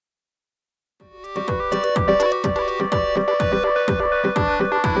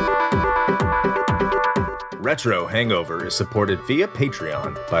Retro Hangover is supported via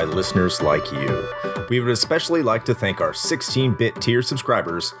Patreon by listeners like you. We would especially like to thank our 16-bit tier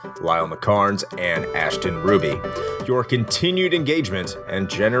subscribers, Lyle McCarnes and Ashton Ruby. Your continued engagement and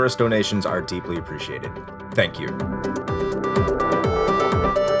generous donations are deeply appreciated. Thank you.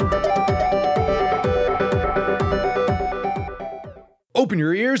 Open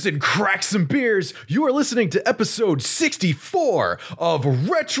your ears and crack some beers. You are listening to episode 64 of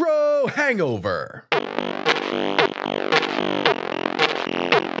Retro Hangover.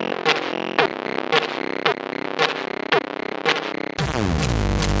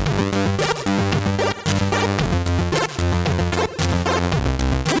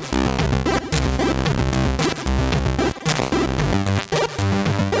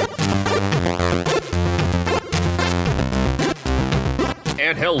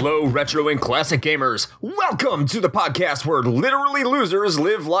 And hello, retro and classic gamers. Welcome to the podcast where literally losers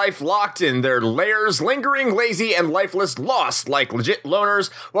live life locked in their lairs, lingering, lazy, and lifeless, lost like legit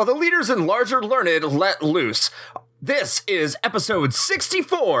loners, while the leaders and larger learned let loose. This is episode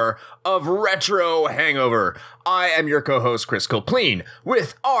 64 of Retro Hangover. I am your co-host, Chris Copleen,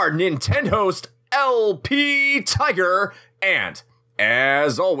 with our Nintendo host, LP Tiger, and,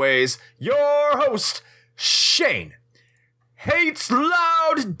 as always, your host, Shane. Hates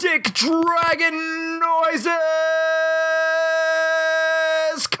loud dick dragon noises,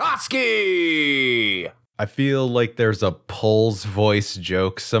 Koski! I feel like there's a Pols voice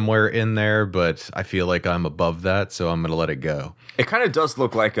joke somewhere in there, but I feel like I'm above that, so I'm going to let it go. It kind of does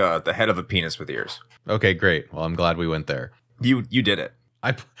look like the head of a penis with ears. Okay, great. Well, I'm glad we went there. You did it.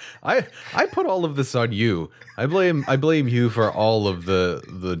 I put all of this on you. I blame you for all of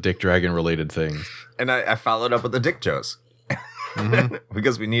the Dick Dragon related things. And I followed up with the dick jokes. Mm-hmm.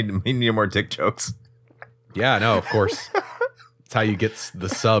 Because we need more dick jokes. Yeah, no, of course. That's how you get the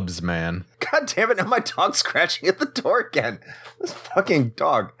subs, man. God damn it, now my dog's scratching at the door again. This fucking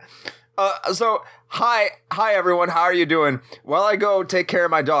dog. So, hi everyone, how are you doing? While I go take care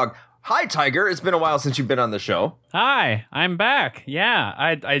of my dog. Hi, Tiger, it's been a while since you've been on the show. Hi, I'm back. Yeah,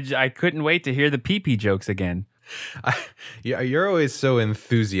 I couldn't wait to hear the pee-pee jokes again. Yeah, you're always so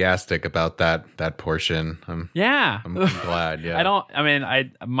enthusiastic about that portion. I'm glad. Yeah,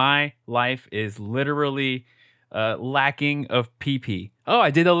 my life is literally lacking of pee-pee. Oh, I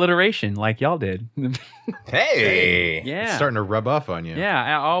did alliteration like y'all did. Hey, yeah, it's starting to rub off on you. Yeah,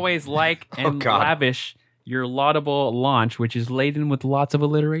 I always like and lavish your laudable launch, which is laden with lots of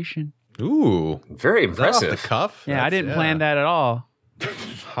alliteration. Ooh, very impressive. Off the cuff. Yeah, I didn't plan that at all.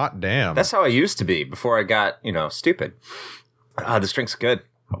 Hot damn. That's how I used to be before I got, stupid. This drink's good.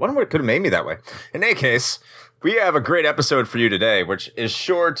 I wonder what could have made me that way. In any case, we have a great episode for you today, which is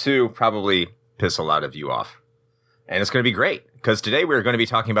sure to probably piss a lot of you off. And it's going to be great, because today we're going to be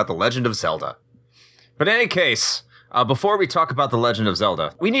talking about The Legend of Zelda. But in any case, before we talk about The Legend of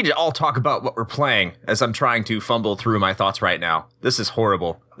Zelda, we need to all talk about what we're playing, as I'm trying to fumble through my thoughts right now. This is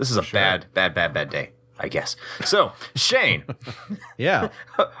horrible. This is a bad day, I guess. So, Shane. Yeah.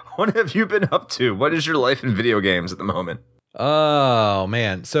 What have you been up to? What is your life in video games at the moment? Oh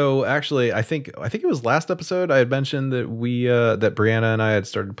man. So actually I think it was last episode I had mentioned that that Brianna and I had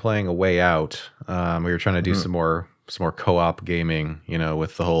started playing A Way Out. We were trying to do some more co-op gaming,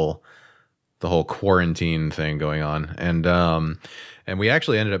 with the whole quarantine thing going on. And we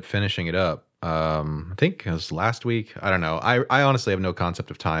actually ended up finishing it up. I think it was last week. I don't know. I honestly have no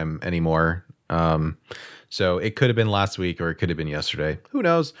concept of time anymore. So it could have been last week or it could have been yesterday. Who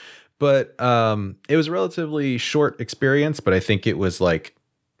knows? But it was a relatively short experience, but I think it was like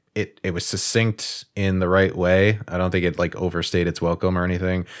it was succinct in the right way. I don't think it like overstayed its welcome or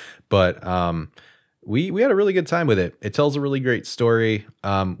anything. But we had a really good time with it. It tells a really great story.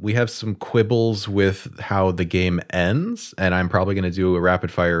 We have some quibbles with how the game ends, and I'm probably going to do a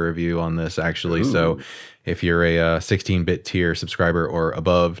rapid fire review on this actually. Ooh. So if you're a 16-bit tier subscriber or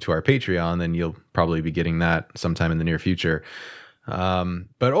above to our Patreon, then you'll probably be getting that sometime in the near future.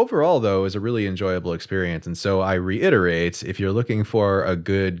 But overall, though, it was a really enjoyable experience. And so I reiterate, if you're looking for a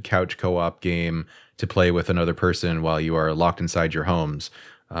good couch co-op game to play with another person while you are locked inside your homes,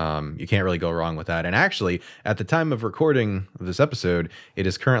 you can't really go wrong with that. And actually, at the time of recording this episode, it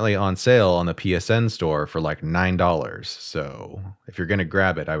is currently on sale on the PSN store for like $9. So if you're going to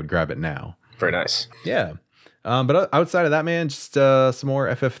grab it, I would grab it now. Very nice. Yeah. But outside of that, man, just some more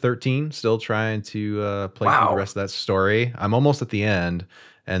FF13. Still trying to play through the rest of that story. I'm almost at the end.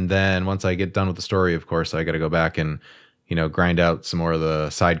 And then once I get done with the story, of course, I got to go back and, grind out some more of the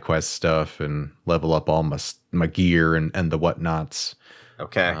side quest stuff and level up all my gear and the whatnots.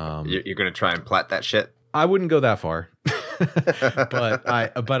 Okay. Um, You're going to try and plat that shit? I wouldn't go that far.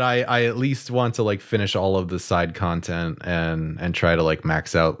 but I at least want to like finish all of the side content and try to like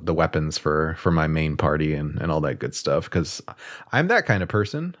max out the weapons for my main party and all that good stuff, because I'm that kind of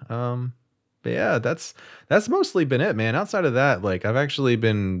person. But yeah, that's mostly been it, man. Outside of that, like I've actually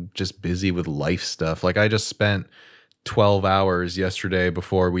been just busy with life stuff. Like I just spent 12 hours yesterday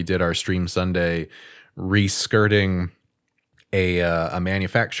before we did our stream Sunday re-skirting a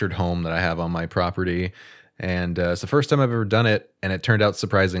manufactured home that I have on my property. And it's the first time I've ever done it, and it turned out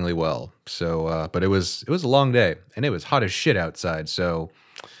surprisingly well. So, but it was a long day, and it was hot as shit outside. So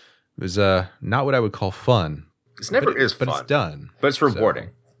it was not what I would call fun. It's never is fun. But it's done. But it's rewarding.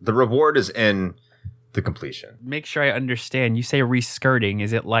 So. The reward is in the completion. Make sure I understand. You say re-skirting.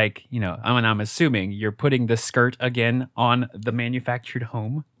 Is it like, I'm assuming you're putting the skirt again on the manufactured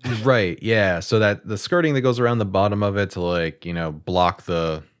home? Right, yeah. So that the skirting that goes around the bottom of it to like, block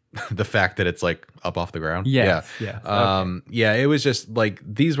the fact that it's like up off the ground. Yes, yeah. Okay. Yeah, it was just like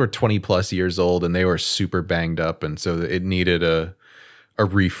these were 20 plus years old and they were super banged up, and so it needed a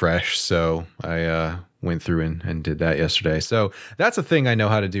refresh. So I went through and did that yesterday. So that's a thing I know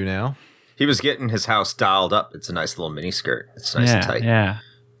how to do now. He was getting his house dialed up. It's a nice little mini skirt. It's nice and tight. Yeah.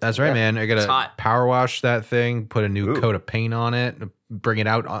 That's right, man. I gotta power wash that thing, put a new coat of paint on it, bring it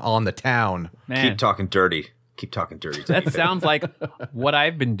out on the town. Man. Keep talking dirty. To that me, sounds like what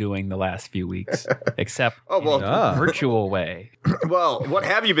I've been doing the last few weeks, except in a virtual way. Well, what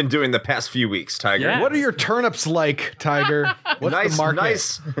have you been doing the past few weeks, Tiger? Yeah. What are your turnips like, Tiger? What's the market?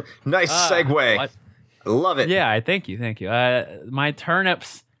 Nice segue. I love it. Yeah, thank you. My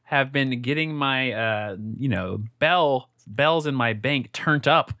turnips have been getting my, bells in my bank turned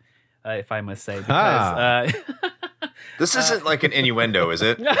up, if I must say. Because, this isn't like an innuendo, is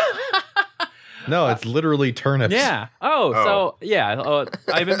it? No, it's literally turnips. Yeah. So yeah,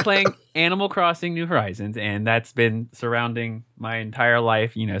 I've been playing Animal Crossing New Horizons, and that's been surrounding my entire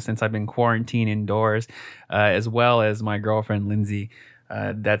life, since I've been quarantined indoors, as well as my girlfriend, Lindsay.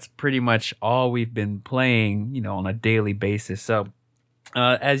 That's pretty much all we've been playing, on a daily basis. So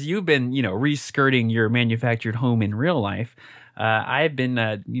as you've been, re-skirting your manufactured home in real life, I've been,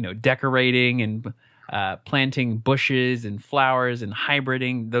 decorating and planting bushes and flowers and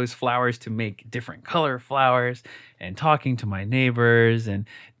hybriding those flowers to make different color flowers, and talking to my neighbors and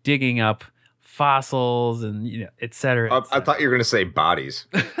digging up fossils and et cetera. I thought you were going to say bodies.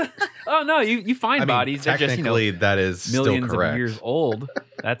 Oh no, you find bodies. They're just that is millions still correct. of years old.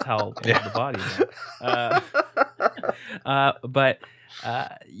 That's how old the bodies are. But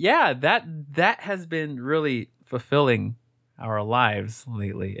that has been really fulfilling our lives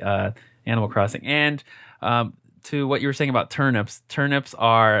lately. Animal Crossing. And to what you were saying about turnips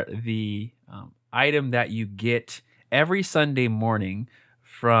are the item that you get every Sunday morning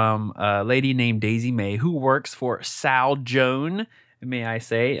from a lady named Daisy May, who works for Sal Joan, may I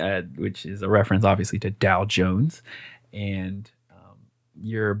say, which is a reference obviously to Dow Jones. And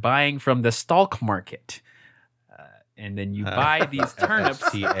you're buying from the Stalk Market. And then you buy these turnips.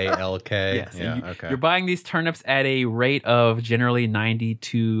 STALK. Yes. Yeah, okay. You're buying these turnips at a rate of generally 90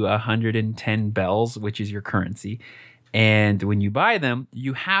 to 110 bells, which is your currency. And when you buy them,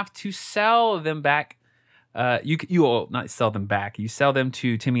 you have to sell them back. You will not sell them back. You sell them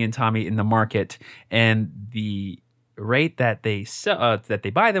to Timmy and Tommy in the market, and the rate that they sell, that they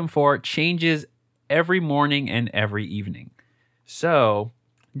buy them for changes every morning and every evening. So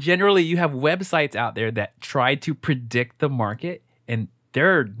generally, you have websites out there that try to predict the market, and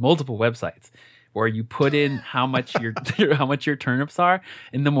there are multiple websites where you put in how much your turnips are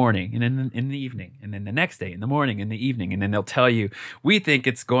in the morning and in the evening, and then the next day in the morning and the evening, and then they'll tell you, we think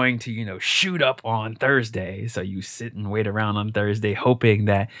it's going to shoot up on Thursday. So you sit and wait around on Thursday hoping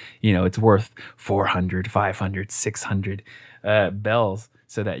that it's worth 400, 500, 600 bells,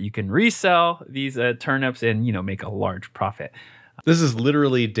 so that you can resell these turnips and make a large profit. This is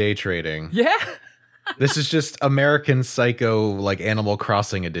literally day trading. Yeah. This is just American Psycho, like Animal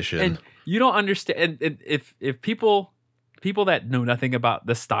Crossing edition. And you don't understand. And if people that know nothing about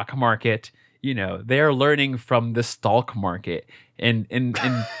the stock market, they're learning from the Stalk Market, and and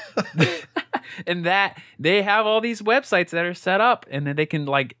that they have all these websites that are set up, and then they can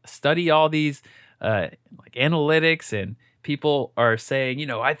like study all these like analytics, and people are saying,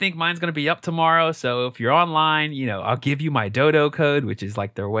 I think mine's going to be up tomorrow. So if you're online, I'll give you my Dodo code, which is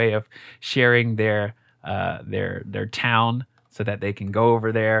like their way of sharing their town, so that they can go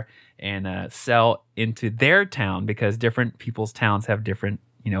over there and sell into their town, because different people's towns have different,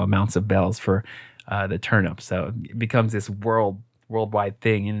 amounts of bells for the turnip. So it becomes this worldwide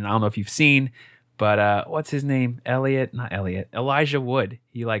thing. And I don't know if you've seen, But what's his name? Elijah Wood.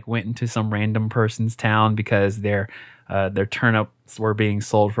 He like went into some random person's town because their turnips were being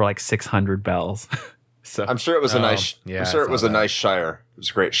sold for like 600 bells. So I'm sure it was a nice. yeah, I'm sure I it was saw a that. nice shire. It was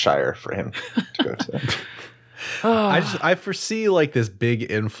a great shire for him to go to. I foresee like this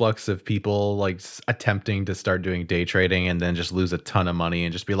big influx of people like attempting to start doing day trading and then just lose a ton of money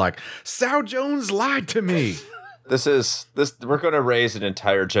and just be like, Sal Jones lied to me. We're going to raise an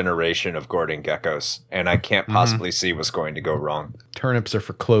entire generation of Gordon geckos, and I can't possibly see what's going to go wrong. Turnips are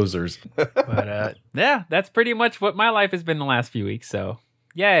for closers. But yeah, that's pretty much what my life has been the last few weeks. So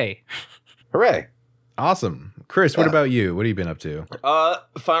yay. Hooray. Awesome. Chris, what about you? What have you been up to?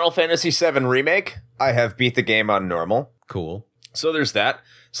 Final Fantasy VII Remake. I have beat the game on normal. Cool. So there's that.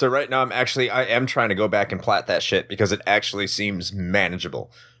 So right now I am trying to go back and plat that shit because it actually seems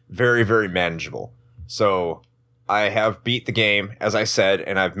manageable. Very, very manageable. So I have beat the game, as I said,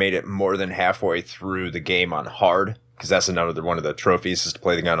 and I've made it more than halfway through the game on hard, because that's another one of the trophies is to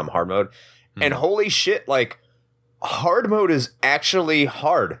play the game on hard mode. And holy shit, like, hard mode is actually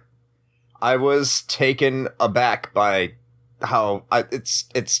hard. I was taken aback by how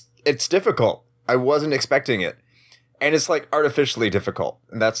it's difficult. I wasn't expecting it. And it's like artificially difficult.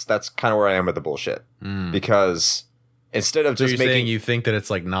 And that's kind of where I am with the bullshit. Because instead of So just you're making saying you think that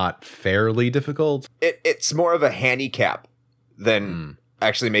it's like not fairly difficult? it's more of a handicap than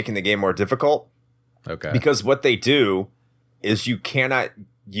actually making the game more difficult. Okay. Because what they do is you cannot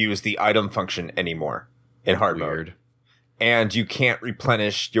use the item function anymore in hard mode. Weird. And you can't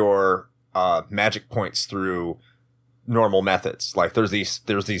replenish your magic points through normal methods. Like there's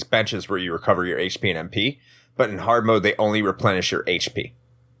these benches where you recover your HP and MP, but in hard mode they only replenish your HP.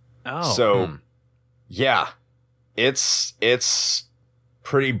 Oh. So yeah, it's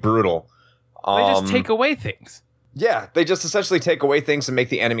pretty brutal. They just take away things. Yeah, they just essentially take away things and make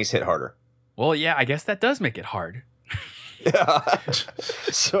the enemies hit harder. Well, yeah, I guess that does make it hard. Yeah.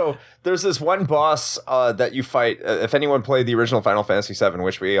 So there's this one boss that you fight. If anyone played the original Final Fantasy VII,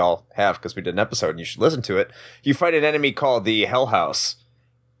 which we all have because we did an episode and you should listen to it, you fight an enemy called the Hell House.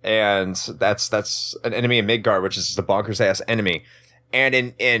 And that's an enemy in Midgard, which is just a bonkers ass enemy. And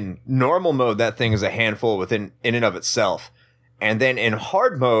in normal mode, that thing is a handful in and of itself. And then in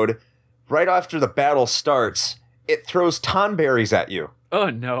hard mode, right after the battle starts, it throws tonberries at you.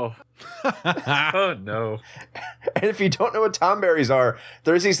 Oh, no. Oh, no. And if you don't know what tomberries are,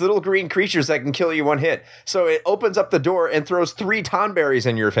 there's these little green creatures that can kill you one hit. So it opens up the door and throws 3 tomberries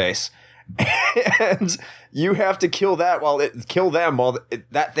in your face. And you have to kill them while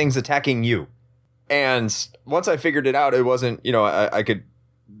that thing's attacking you. And once I figured it out, it wasn't, I could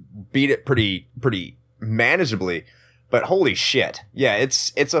beat it pretty manageably. But holy shit. Yeah,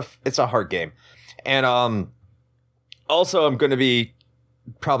 it's a hard game. And also I'm going to be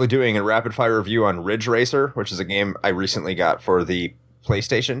probably doing a rapid fire review on Ridge Racer, which is a game I recently got for the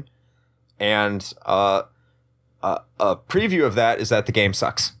PlayStation. And a preview of that is that the game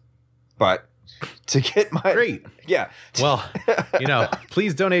sucks. But to get my Great. Yeah. Well,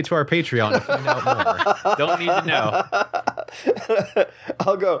 please donate to our Patreon to find out more. Don't need to know.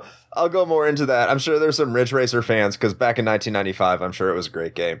 I'll go more into that. I'm sure there's some Ridge Racer fans because back in 1995, I'm sure it was a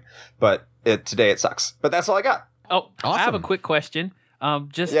great game. But today it sucks. But that's all I got. Oh, I have a Awesome. quick question.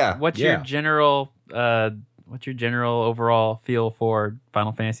 What's Yeah. your general overall feel for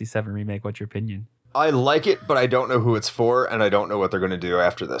Final Fantasy VII Remake? What's your opinion? I like it, but I don't know who it's for, and I don't know what they're going to do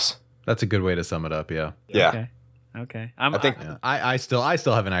after this. That's a good way to sum it up, yeah. Yeah. Okay. I think Yeah. I still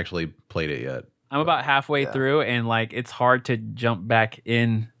haven't actually played it yet. I'm about halfway through, and like it's hard to jump back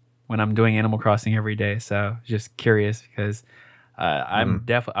in when I'm doing Animal Crossing every day. So just curious because I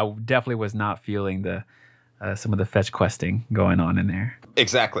definitely was not feeling the some of the fetch questing going on in there.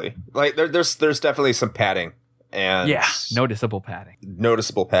 exactly. Like there's definitely some padding and Noticeable padding.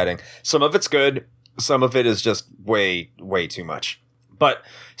 noticeable padding. Some of it's good. Some of it is just way too much. But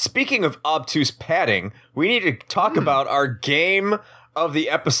speaking of obtuse padding, we need to talk about our game of the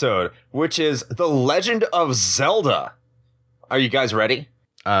episode, which is The Legend of Zelda. Are you guys ready?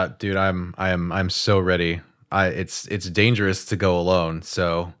 Dude, I'm so ready. It's dangerous to go alone.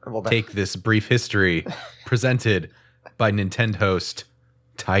 So take this brief history presented by Nintendo host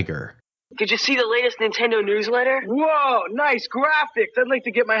Tiger. Did you see the latest Nintendo newsletter? Whoa, nice graphics. I'd like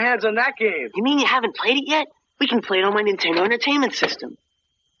to get my hands on that game. You mean you haven't played it yet? We can play it on my Nintendo Entertainment System.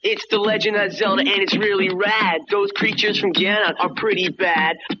 It's The Legend of Zelda, and it's really rad. Those creatures from Ganon are pretty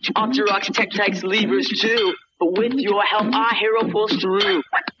bad. Octoroks, Tektites, Levers, too. But with your help, our hero pulls through.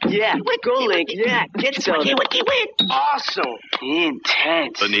 Yeah, go Link. Yeah, get Zelda. Awesome.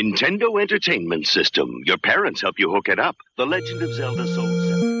 Intense. The Nintendo Entertainment System. Your parents help you hook it up. The Legend of Zelda Soul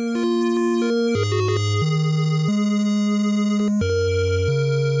 7.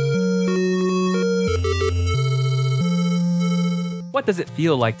 what does it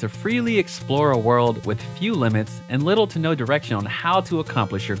feel like to freely explore a world with few limits and little to no direction on how to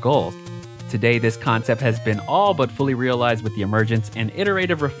accomplish your goals? Today, this concept has been all but fully realized with the emergence and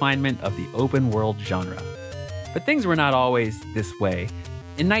iterative refinement of the open world genre. But things were not always this way.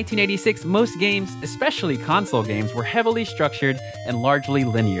 In 1986, most games, especially console games, were heavily structured and largely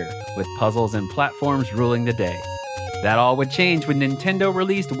linear, with puzzles and platforms ruling the day. That all would change when Nintendo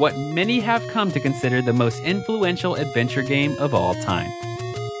released what many have come to consider the most influential adventure game of all time.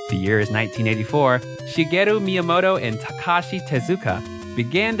 The year is 1984. Shigeru Miyamoto and Takashi Tezuka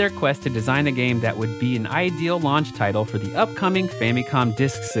began their quest to design a game that would be an ideal launch title for the upcoming Famicom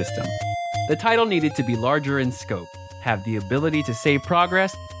Disk System. The title needed to be larger in scope, have the ability to save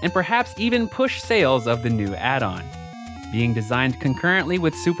progress, and perhaps even push sales of the new add-on. Being designed concurrently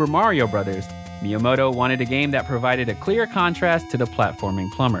with Super Mario Bros., Miyamoto wanted a game that provided a clear contrast to the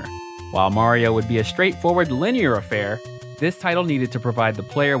platforming plumber. While Mario would be a straightforward linear affair, this title needed to provide the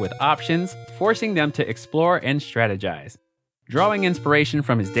player with options, forcing them to explore and strategize. Drawing inspiration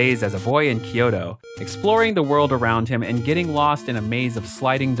from his days as a boy in Kyoto, exploring the world around him and getting lost in a maze of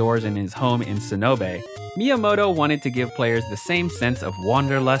sliding doors in his home in Sonobe, Miyamoto wanted to give players the same sense of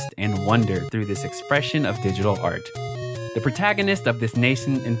wanderlust and wonder through this expression of digital art. The protagonist of this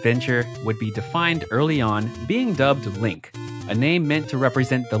nascent adventure would be defined early on, being dubbed Link, a name meant to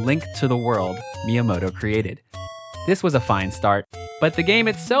represent the link to the world Miyamoto created. This was a fine start, but the game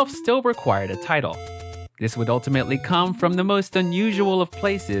itself still required a title. This would ultimately come from the most unusual of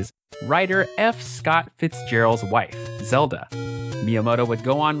places, writer F. Scott Fitzgerald's wife, Zelda. Miyamoto would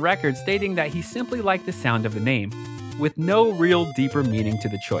go on record stating that he simply liked the sound of the name, with no real deeper meaning to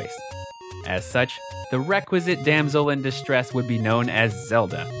the choice. As such, the requisite damsel in distress would be known as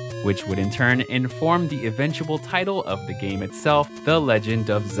Zelda, which would in turn inform the eventual title of the game itself, The Legend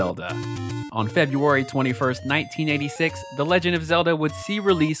of Zelda. On February 21st, 1986, The Legend of Zelda would see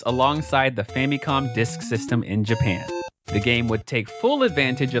release alongside the Famicom Disk System in Japan. The game would take full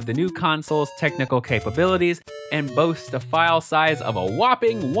advantage of the new console's technical capabilities and boast a file size of a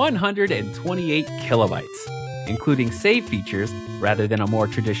whopping 128 kilobytes, including save features rather than a more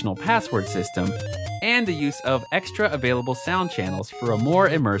traditional password system, and the use of extra available sound channels for a more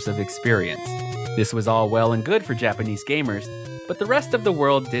immersive experience. This was all well and good for Japanese gamers, but the rest of the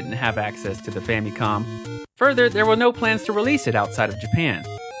world didn't have access to the Famicom. Further, there were no plans to release it outside of Japan.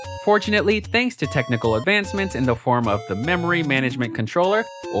 Fortunately, thanks to technical advancements in the form of the Memory Management Controller,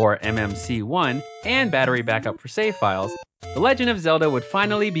 or MMC1, and battery backup for save files, The Legend of Zelda would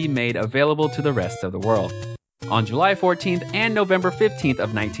finally be made available to the rest of the world. On July 14th and November 15th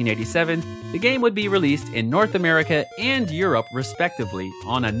of 1987, the game would be released in North America and Europe respectively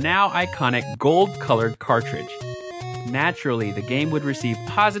on a now iconic gold-colored cartridge. Naturally, the game would receive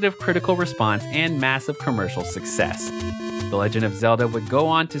positive critical response and massive commercial success. The Legend of Zelda would go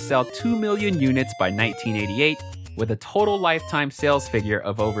on to sell 2 million units by 1988, with a total lifetime sales figure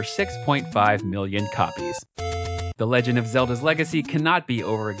of over 6.5 million copies. The Legend of Zelda's legacy cannot be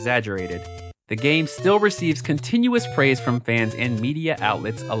over-exaggerated. The game still receives continuous praise from fans and media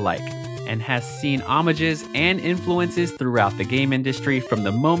outlets alike, and has seen homages and influences throughout the game industry from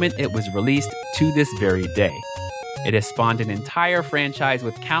the moment it was released to this very day. It has spawned an entire franchise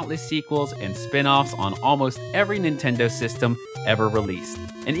with countless sequels and spin-offs on almost every Nintendo system ever released,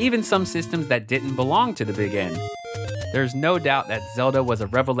 and even some systems that didn't belong to the big N. There's no doubt that Zelda was a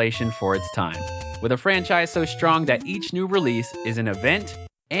revelation for its time, with a franchise so strong that each new release is an event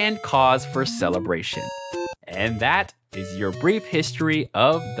and cause for celebration. And that is your brief history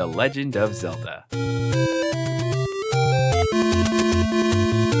of The Legend of Zelda.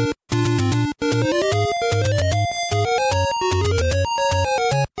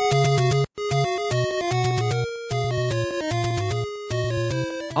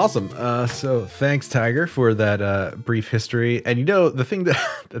 Awesome. So thanks, Tiger, for that brief history. And the thing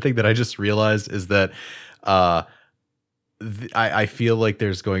that I just realized is that I feel like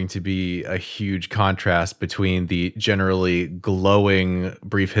there's going to be a huge contrast between the generally glowing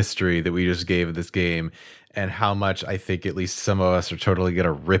brief history that we just gave of this game and how much I think at least some of us are totally going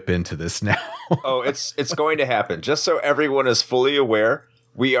to rip into this now. Oh, it's going to happen. Just so everyone is fully aware,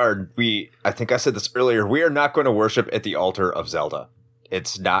 I think I said this earlier, we are not going to worship at the altar of Zelda.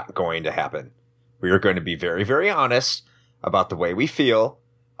 It's not going to happen. We are going to be very, very honest about the way we feel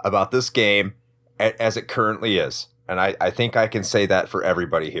about this game as it currently is. And I think I can say that for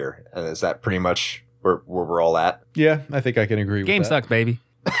everybody here. And is that pretty much where we're all at? Yeah, I think I can agree with that. Game sucks, baby.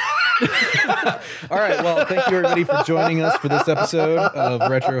 All right. Well, thank you everybody for joining us for this episode of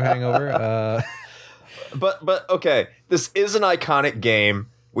Retro Hangover. But okay, this is an iconic game.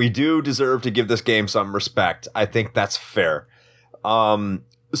 We do deserve to give this game some respect. I think that's fair.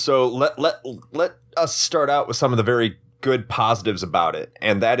 So let us start out with some of the very good positives about it.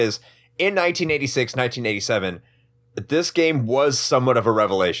 And that is, in 1986, 1987, this game was somewhat of a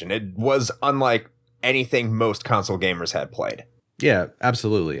revelation. It was unlike anything most console gamers had played. Yeah,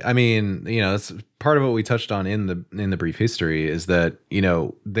 absolutely. I mean, that's part of what we touched on in the brief history is that,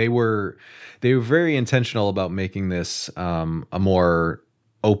 they were very intentional about making this a more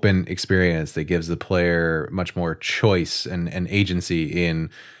open experience that gives the player much more choice and agency in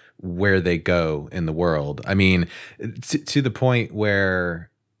where they go in the world. I mean, to the point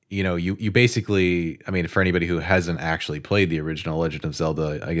where, you basically, I mean, for anybody who hasn't actually played the original Legend of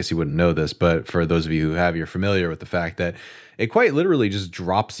Zelda, I guess you wouldn't know this, but for those of you who have, you're familiar with the fact that it quite literally just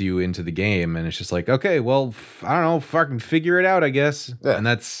drops you into the game and it's just like, okay, well, I don't know, fucking figure it out, I guess. Yeah. And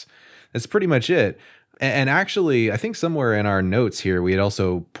that's pretty much it. And actually, I think somewhere in our notes here, we had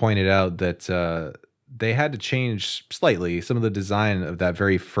also pointed out that they had to change slightly some of the design of that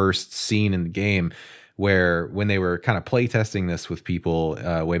very first scene in the game, where when they were kind of playtesting this with people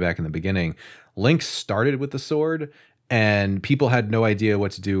way back in the beginning, Link started with the sword and people had no idea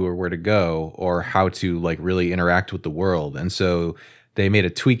what to do or where to go or how to like really interact with the world. And so they made a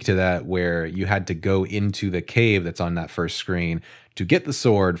tweak to that where you had to go into the cave that's on that first screen to get the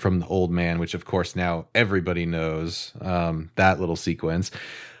sword from the old man, which of course now everybody knows that little sequence.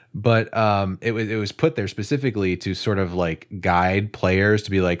 But it was put there specifically to sort of like guide players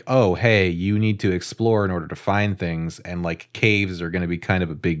to be like, oh, hey, you need to explore in order to find things, and like caves are going to be kind of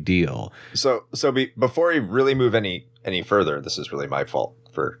a big deal. So before we really move any further, this is really my fault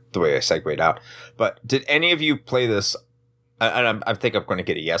for the way I segued out. But did any of you play this? And I think I'm going to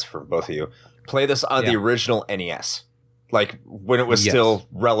get a yes from both of you. Play this on the original NES, like when it was still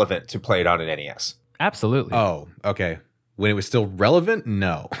relevant to play it on an NES. Absolutely. Oh, okay. When it was still relevant?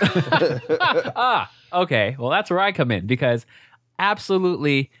 No. Okay. Well, that's where I come in, because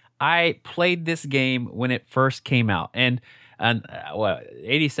absolutely I played this game when it first came out. And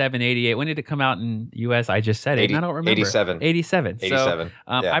 87, 88, when did it come out in US? I just said it. I don't remember. 87. 87. So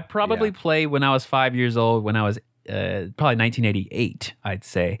I probably played when I was 5 years old, when I was probably 1988, I'd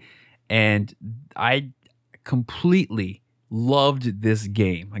say. And I completely loved this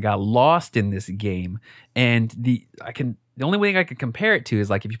game. I got lost in this game. And the only way I could compare it to is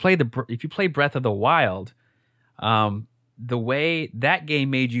like if you play Breath of the Wild, the way that game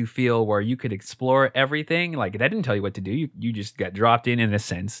made you feel, where you could explore everything, like that didn't tell you what to do. You just got dropped in a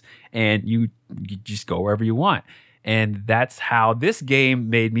sense, and you just go wherever you want. And that's how this game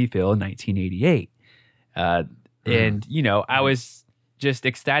made me feel in 1988. And I was just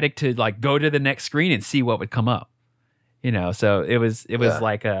ecstatic to like go to the next screen and see what would come up. So it was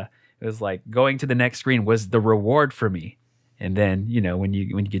like going to the next screen was the reward for me. And then, when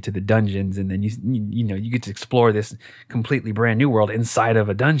you get to the dungeons, and then you get to explore this completely brand new world inside of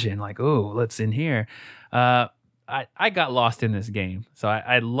a dungeon, like, oh, let's in here. I got lost in this game. So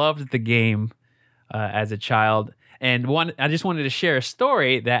I loved the game as a child. And I just wanted to share a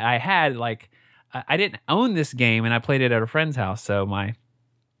story that I had. Like, I didn't own this game, and I played it at a friend's house. So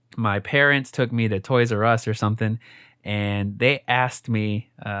my parents took me to Toys R Us or something, and they asked me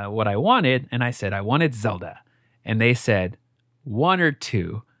what I wanted, and I said I wanted Zelda. And they said, 1 or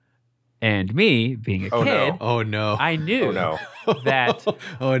 2. And me, being a kid, I knew that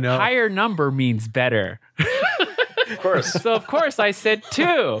higher number means better. Of course. So, of course, I said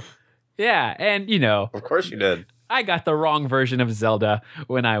 2. Yeah, and, Of course you did. I got the wrong version of Zelda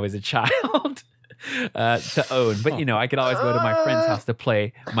when I was a child to own. But, I could always go to my friend's house to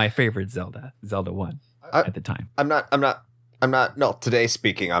play my favorite Zelda 1 at the time. Today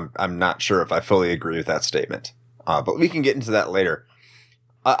speaking, I'm not sure if I fully agree with that statement. But we can get into that later.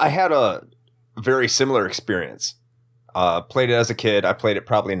 I had a very similar experience. Played it as a kid. I played it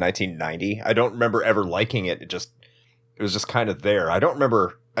probably in 1990. I don't remember ever liking it. It was just kind of there. I don't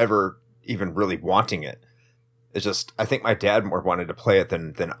remember ever even really wanting it. It's just, I think my dad more wanted to play it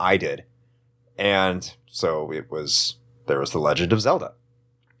than I did. And so there was The Legend of Zelda.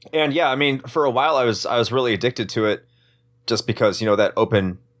 And yeah, I mean, for a while I was really addicted to it, just because, that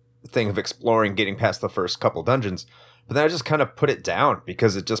open thing of exploring, getting past the first couple dungeons. But then I just kind of put it down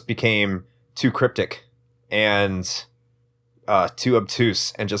because it just became too cryptic and too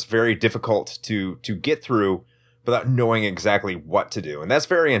obtuse and just very difficult to get through without knowing exactly what to do. And that's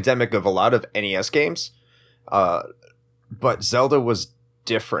very endemic of a lot of NES games. But Zelda was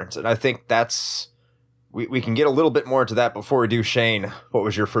different. And I think we can get a little bit more into that before we do. Shane, what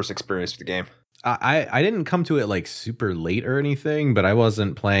was your first experience with the game? I didn't come to it like super late or anything, but I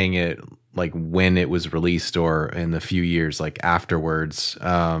wasn't playing it like when it was released or in the few years like afterwards,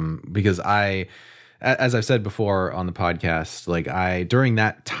 because as I've said before on the podcast, like during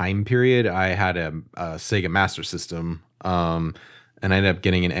that time period, I had a Sega Master System, and I ended up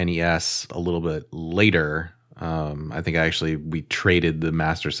getting an NES a little bit later. I think we traded the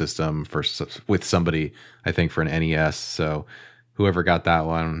Master System with somebody, I think, for an NES. So whoever got that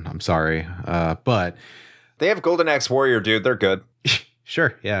one, I'm sorry, but They have Golden Axe Warrior, dude. They're good.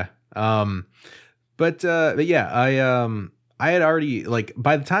 sure, yeah. But yeah, I had already, like,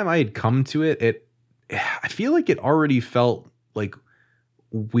 by the time I had come to it, I feel like it already felt like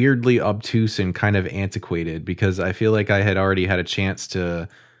weirdly obtuse and kind of antiquated, because I feel like I had already had a chance to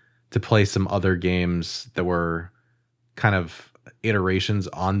play some other games that were kind of iterations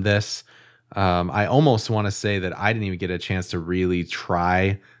on this. I almost want to say that I didn't even get a chance to really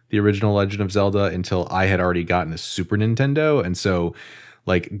try the original Legend of Zelda until I had already gotten a Super Nintendo. And so,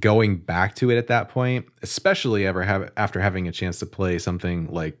 like, going back to it at that point, especially after having a chance to play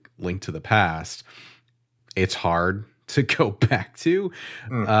something like Link to the Past, it's hard to go back to.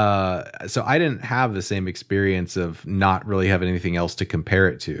 So I didn't have the same experience of not really having anything else to compare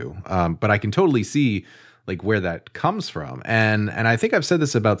it to. But I can totally see like where that comes from. And I think I've said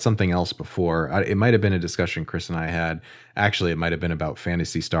this about something else before. It might have been a discussion Chris and I had. Actually, it might have been about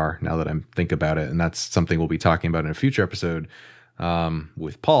Phantasy Star, now that I think about it. And that's something we'll be talking about in a future episode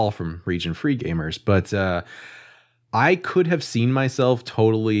with Paul from Region Free Gamers. But I could have seen myself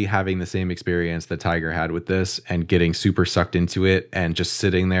totally having the same experience that Tiger had with this and getting super sucked into it and just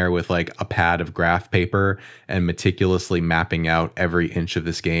sitting there with like a pad of graph paper and meticulously mapping out every inch of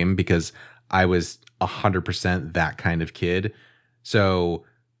this game, because I was 100% that kind of kid. So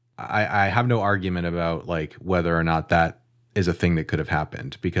I have no argument about like whether or not that is a thing that could have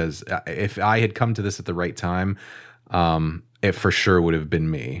happened, because if I had come to this at the right time, it for sure would have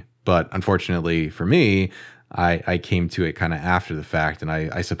been me. But unfortunately for me, I came to it kind of after the fact, and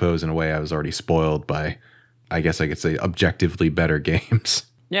I suppose in a way I was already spoiled by, I guess I could say, objectively better games.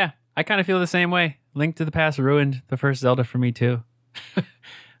 Yeah, I kind of feel the same way. Link to the Past ruined the first Zelda for me too.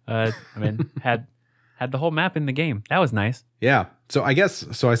 I mean, had the whole map in the game. That was nice. Yeah. So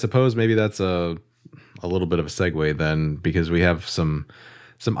I suppose maybe that's a little bit of a segue then, because we have some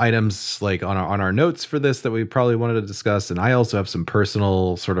items like on our notes for this that we probably wanted to discuss, and I also have some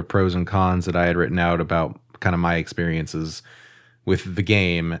personal sort of pros and cons that I had written out about kind of my experiences with the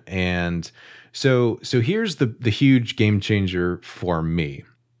game. And so here's the huge game changer for me.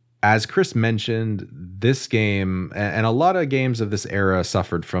 As Chris mentioned, this game, and a lot of games of this era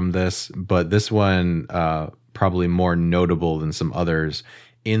suffered from this, but this one probably more notable than some others,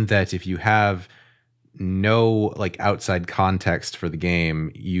 in that if you have no like outside context for the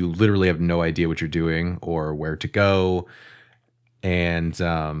game, you literally have no idea what you're doing or where to go. And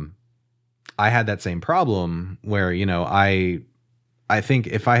I had that same problem where, you know, I think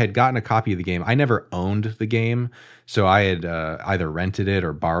if I had gotten a copy of the game, I never owned the game. So I had either rented it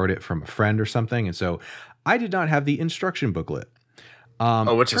or borrowed it from a friend or something. And so I did not have the instruction booklet.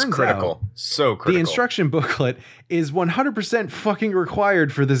 Which is critical. So critical. The instruction booklet is 100% fucking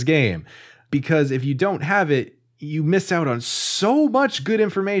required for this game, because if you don't have it, you miss out on so much good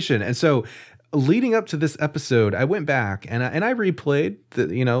information. And so leading up to this episode, I went back and I replayed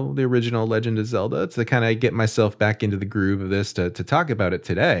the original Legend of Zelda to kind of get myself back into the groove of this to talk about it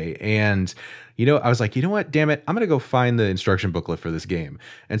today. And, I was like, you know what, damn it, I'm going to go find the instruction booklet for this game.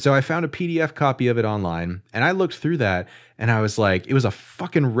 And so I found a PDF copy of it online, and I looked through that, and I was like, it was a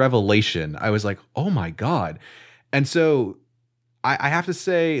fucking revelation. I was like, oh my God. And so I have to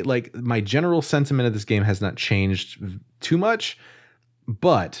say, like, my general sentiment of this game has not changed too much,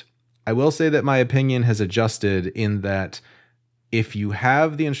 but I will say that my opinion has adjusted in that if you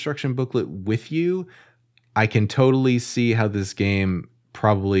have the instruction booklet with you, I can totally see how this game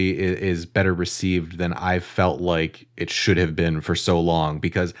probably is better received than I've felt like it should have been for so long,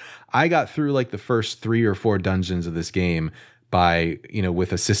 because I got through like the first 3 or 4 dungeons of this game by,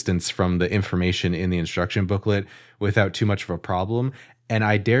 with assistance from the information in the instruction booklet without too much of a problem. And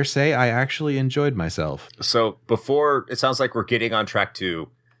I dare say I actually enjoyed myself. So before, it sounds like we're getting on track to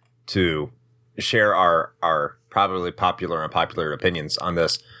share our probably popular and unpopular opinions on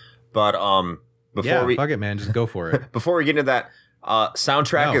this. But fuck it, man, just go for it. Before we get into that,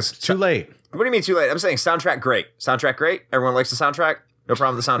 soundtrack is too late. What do you mean too late? I'm saying soundtrack great. Soundtrack great. Everyone likes the soundtrack. No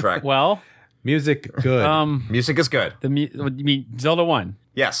problem with the soundtrack. Well, music good. Music is good. You mean Zelda 1?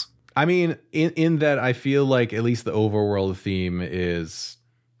 Yes. I mean, in that I feel like at least the overworld theme is,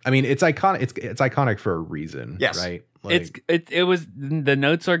 I mean, it's iconic. It's iconic for a reason. Yes. Right. Like, it was, the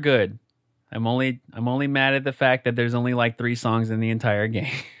notes are good. I'm only mad at the fact that there's only like 3 songs in the entire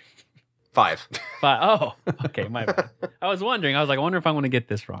game. 5. Oh, okay, my bad. I was wondering. I was like, I wonder if I'm going to get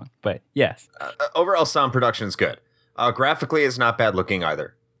this wrong. But yes. Overall sound production is good. Graphically, it's not bad looking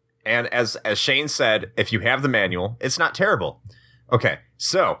either. And as Shane said, if you have the manual, it's not terrible. Okay,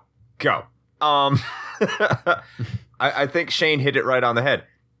 so go. I think Shane hit it right on the head.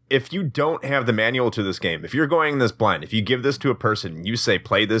 If you don't have the manual to this game, if you're going this blind, if you give this to a person and you say,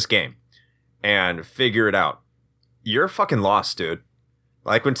 play this game and figure it out, you're fucking lost, dude.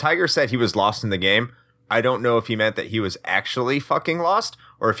 Like when Tiger said he was lost in the game, I don't know if he meant that he was actually fucking lost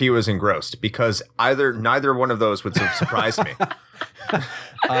or if he was engrossed, because neither one of those would have surprised me.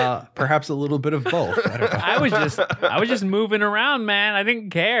 Perhaps a little bit of both. I don't know. I was just moving around, man. I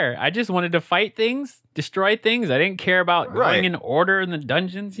didn't care. I just wanted to fight things, destroy things. I didn't care about going in order in the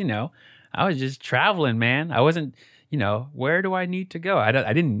dungeons, I was just traveling, man. I wasn't, where do I need to go? I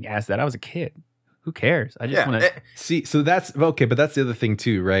didn't ask that. I was a kid. Who cares? I just want to see. So that's okay, but that's the other thing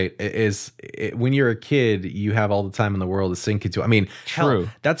too, right? When you're a kid, you have all the time in the world to sink into. I mean, true.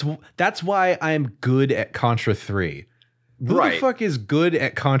 Hell, that's why I'm good at Contra 3. Who the fuck is good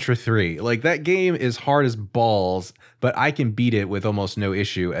at Contra 3? Like, that game is hard as balls, but I can beat it with almost no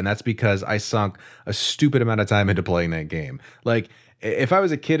issue, and that's because I sunk a stupid amount of time into playing that game. Like, if I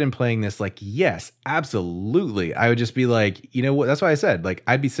was a kid and playing this, like, yes, absolutely. I would just be like, you know what? That's why I said, like,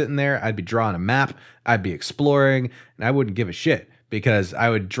 I'd be sitting there, I'd be drawing a map, I'd be exploring, and I wouldn't give a shit because I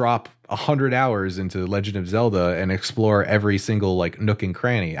would drop 100 hours into Legend of Zelda and explore every single, like, nook and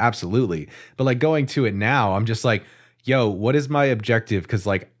cranny. Absolutely. But, like, going to it now, I'm just like, yo, what is my objective? Because,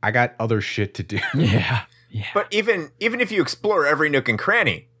 like, I got other shit to do. Yeah. But even if you explore every nook and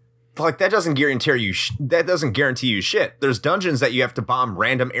cranny, like, that doesn't guarantee you shit. There's dungeons that you have to bomb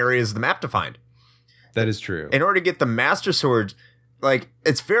random areas of the map to find. That is true. In order to get the Master Sword, like,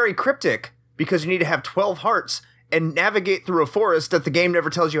 it's very cryptic because you need to have 12 hearts and navigate through a forest that the game never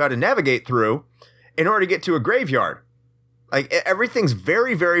tells you how to navigate through in order to get to a graveyard. Like, everything's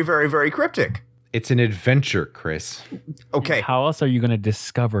very, very, very, very cryptic. It's an adventure, Chris. Okay. How else are you going to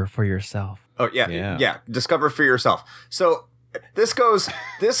discover for yourself? Oh, yeah. Discover for yourself. So this goes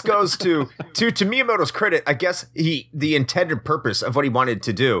to Miyamoto's credit. I guess the intended purpose of what he wanted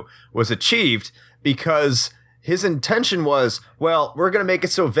to do was achieved because his intention was, well, we're going to make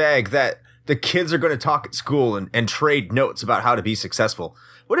it so vague that the kids are going to talk at school and trade notes about how to be successful.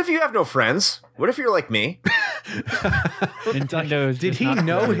 What if you have no friends? What if you're like me? Nintendo's Did he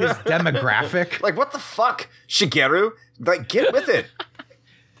know his demographic? Like, what the fuck, Shigeru? Like, get with it.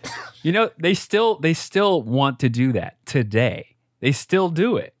 They still want to do that today. They still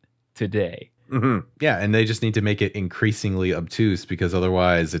do it today. Mm-hmm. Yeah, and they just need to make it increasingly obtuse because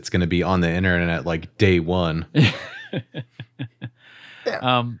otherwise it's going to be on the internet like day one.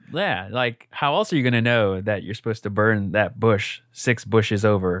 Like, how else are you going to know that you're supposed to burn that bush 6 bushes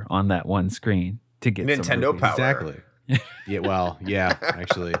over on that one screen to get Nintendo some rupees? power? Exactly. Yeah, well, yeah,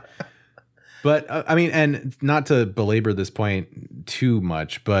 actually. But I mean, and not to belabor this point too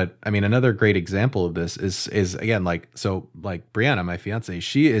much, but I mean, another great example of this is again, like Brianna, my fiance,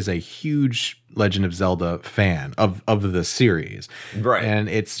 she is a huge Legend of Zelda fan of the series. Right.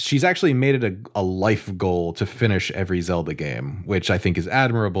 And she's actually made it a life goal to finish every Zelda game, which I think is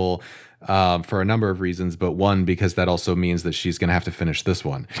admirable for a number of reasons. But one, because that also means that she's going to have to finish this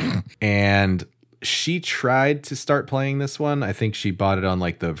one. And she tried to start playing this one. I think she bought it on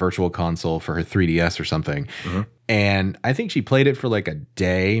like the virtual console for her 3DS or something. Mm-hmm. And I think she played it for like a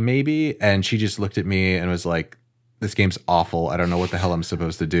day maybe. And she just looked at me and was like, this game's awful. I don't know what the hell I'm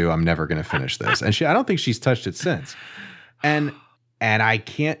supposed to do. I'm never going to finish this. And I don't think she's touched it since. And I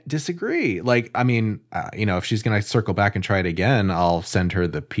can't disagree. Like, I mean, if she's going to circle back and try it again, I'll send her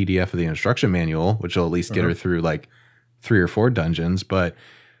the PDF of the instruction manual, which will at least get her through like 3 or 4 dungeons. But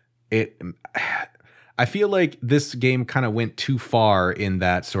I feel like this game kind of went too far in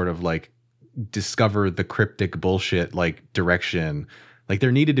that sort of like discover the cryptic bullshit like direction. Like,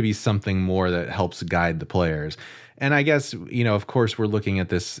 there needed to be something more that helps guide the players. And I guess, of course, we're looking at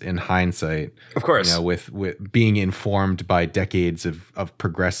this in hindsight. Of course. With being informed by decades of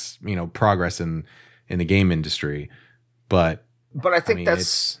progress in the game industry. But I think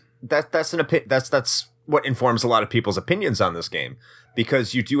that's what informs a lot of people's opinions on this game,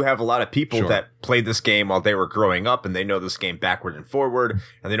 because you do have a lot of people that played this game while they were growing up and they know this game backward and forward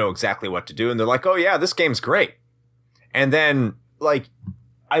and they know exactly what to do. And they're like, oh yeah, this game's great. And then like,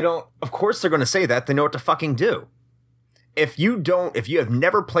 of course they're going to say that. They know what to fucking do. If you have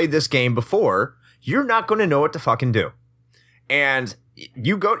never played this game before, you're not going to know what to fucking do. And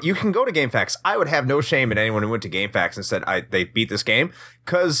you can go to GameFAQs. I would have no shame in anyone who went to GameFAQs and said they beat this game,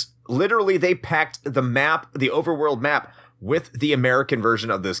 because literally they packed the overworld map with the American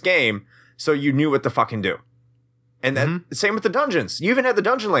version of this game so you knew what to fucking do. And then same with the dungeons. You even had the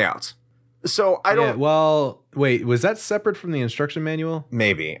dungeon layouts. So I don't. Yeah, well, wait, was that separate from the instruction manual?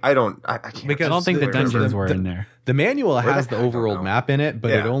 Maybe I don't. I can't. Because I don't think the remember. dungeons were in there. The manual has the I don't overworld know. map in it,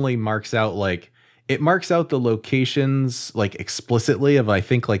 but it Yeah. only marks out the locations like explicitly of I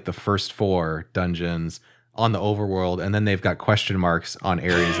think like the first 4 dungeons on the overworld, and then they've got question marks on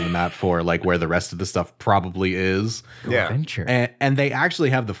areas of the map for like where the rest of the stuff probably is. Yeah. Adventure. And they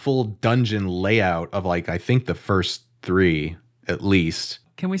actually have the full dungeon layout of like I think the first 3 at least.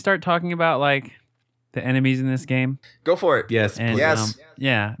 Can we start talking about like the enemies in this game? Go for it. Yes, And, please. Yes.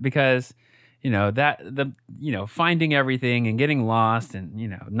 yeah, because finding everything and getting lost and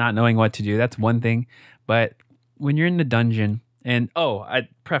not knowing what to do, that's one thing. But when you're in the dungeon, and I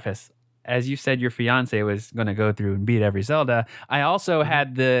preface, as you said, your fiance was going to go through and beat every Zelda. I also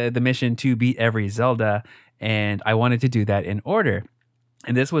had the mission to beat every Zelda, and I wanted to do that in order.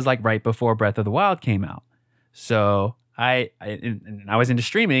 And this was like right before Breath of the Wild came out, so I was into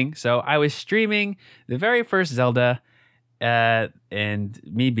streaming, so I was streaming the very first Zelda, and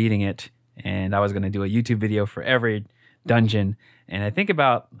me beating it, and I was going to do a YouTube video for every dungeon. And I think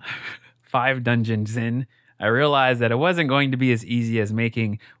about 5 dungeons in, I realized that it wasn't going to be as easy as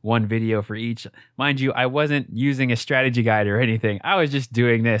making one video for each. Mind you, I wasn't using a strategy guide or anything. I was just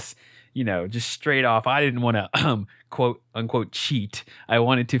doing this, just straight off. I didn't want to quote unquote cheat. I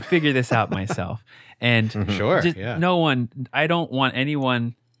wanted to figure this out myself. And Sure. just Yeah. I don't want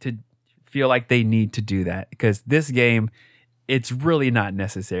anyone to feel like they need to do that, because this game, it's really not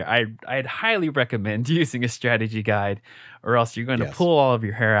necessary. I'd highly recommend using a strategy guide, or else you're going to Yes. pull all of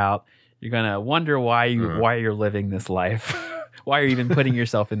your hair out. You're going to wonder why you're living this life. Why are you even putting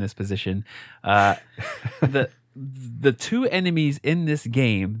yourself in this position? The 2 enemies in this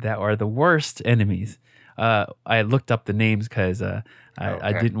game that are the worst enemies, I looked up the names because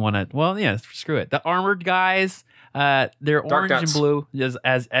I didn't want to. Well, yeah, screw it. The armored guys, they're Dark orange Nuts. and blue,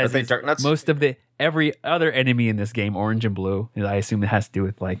 as Are they is Dark Nuts? most of every other enemy in this game, orange and blue. I assume it has to do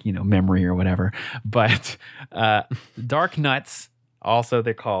with memory or whatever. But Dark Nuts, also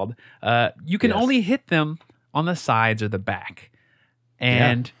they're called. You can Yes. only hit them on the sides or the back,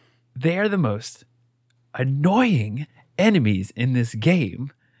 and they are the most annoying enemies in this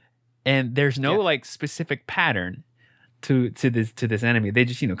game. And there's no specific pattern to this enemy. They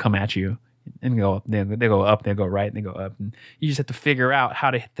just come at you and go up. They go up. They go right. And they go up. And you just have to figure out how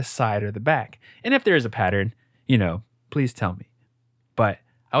to hit the side or the back. And if there is a pattern, please tell me. But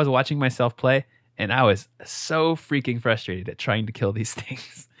I was watching myself play, and I was so freaking frustrated at trying to kill these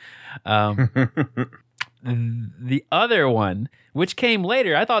things. The other one, which came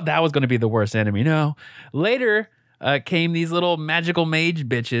later, I thought that was going to be the worst enemy. No, later came these little magical mage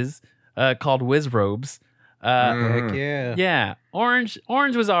bitches called Wizrobes. Heck yeah. Yeah, orange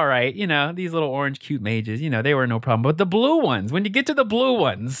was all right. These little orange cute mages, they were no problem. But the blue ones, when you get to the blue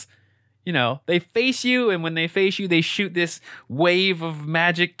ones, they face you, and when they face you, they shoot this wave of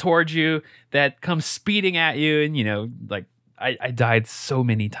magic towards you that comes speeding at you, and I died so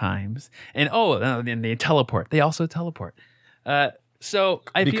many times. And and they teleport. They also teleport. So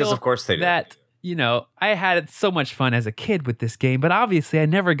I Because feel of course they do. that I had so much fun as a kid with this game, but obviously I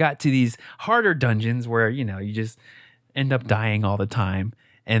never got to these harder dungeons where you just end up dying all the time.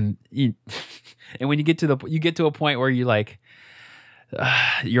 And and when you get to a point where you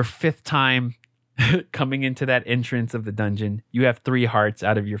your 5th time coming into that entrance of the dungeon, you have 3 hearts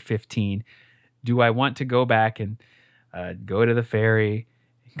out of your 15. Do I want to go back and go to the ferry,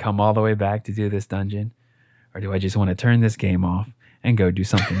 come all the way back to do this dungeon? Or do I just want to turn this game off and go do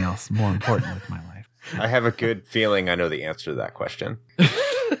something else more important with my life? I have a good feeling I know the answer to that question.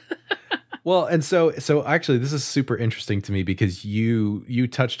 Well, and so actually this is super interesting to me because you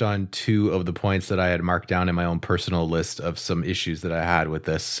touched on 2 of the points that I had marked down in my own personal list of some issues that I had with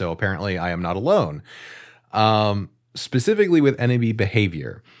this. So apparently I am not alone. Specifically with enemy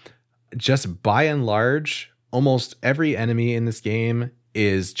behavior. Just by and large, almost every enemy in this game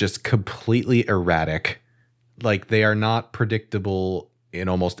is just completely erratic. Like they are not predictable in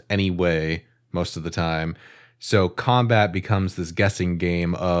almost any way most of the time. So combat becomes this guessing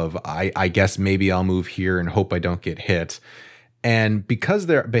game of I guess maybe I'll move here and hope I don't get hit. And because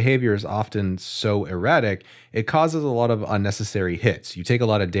their behavior is often so erratic, it causes a lot of unnecessary hits. You take a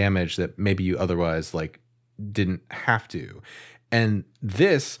lot of damage that maybe you otherwise didn't have to. And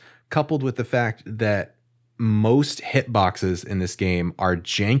this, coupled with the fact that most hitboxes in this game are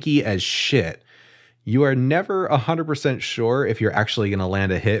janky as shit, you are never 100% sure if you're actually going to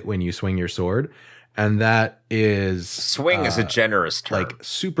land a hit when you swing your sword. And that is Swing is a generous term.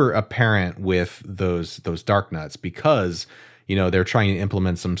 super apparent with those Dark Nuts because they're trying to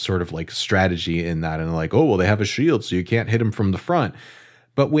implement some sort of like strategy in that, and like, oh, well, they have a shield, so you can't hit them from the front.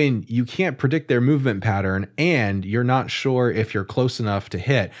 But when you can't predict their movement pattern and you're not sure if you're close enough to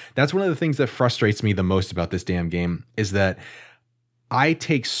hit, that's one of the things that frustrates me the most about this damn game, is that I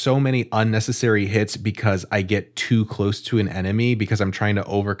take so many unnecessary hits because I get too close to an enemy because I'm trying to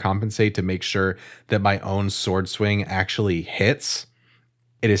overcompensate to make sure that my own sword swing actually hits.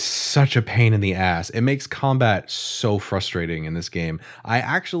 It is such a pain in the ass. It makes combat so frustrating in this game. I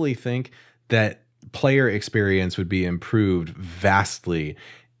actually think that player experience would be improved vastly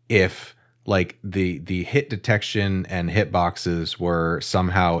if like the hit detection and hitboxes were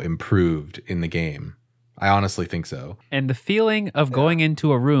somehow improved in the game. I honestly think so. And the feeling of going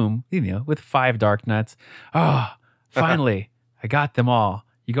into a room, with 5 dark nuts. Oh, finally, I got them all.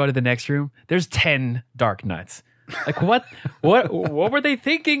 You go to the next room, there's 10 dark nuts. Like what were they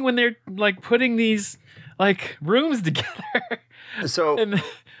thinking when they're like putting these like rooms together? So And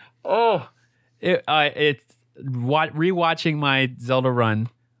it's rewatching my Zelda run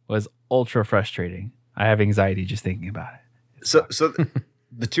was ultra frustrating. I have anxiety just thinking about it. So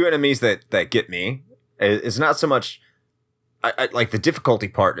the two enemies that get me is not so much I like the difficulty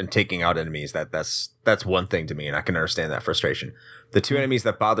part in taking out enemies. That's one thing to me, and I can understand that frustration. The two enemies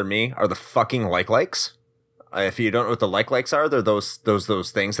that bother me are the fucking likes. If you don't know what the likes are, they're those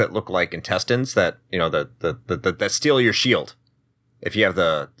things that look like intestines that that steal your shield. If you have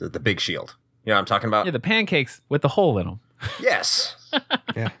the big shield, you know what I'm talking about? Yeah, the pancakes with the hole in them. Yes.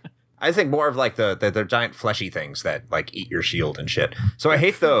 Yeah. I think more of like they're giant fleshy things that like eat your shield and shit. So I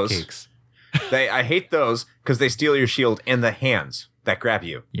hate those. Cakes. I hate those because they steal your shield and the hands that grab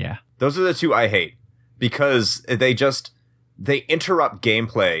you. Yeah. Those are the two I hate because they interrupt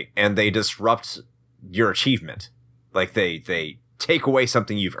gameplay and they disrupt your achievement. Like they take away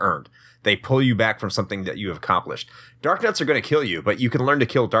something you've earned. They pull you back from something that you have accomplished. Dark nuts are going to kill you, but you can learn to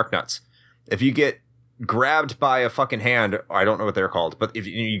kill dark nuts. If you get grabbed by a fucking hand, I don't know what they're called, but if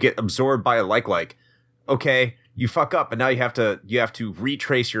you get absorbed by a like, okay, you fuck up, and now you have to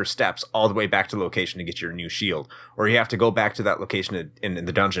retrace your steps all the way back to the location to get your new shield, or you have to go back to that location in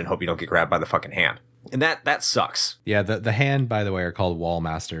the dungeon and hope you don't get grabbed by the fucking hand. And that sucks. Yeah, the hand, by the way, are called wall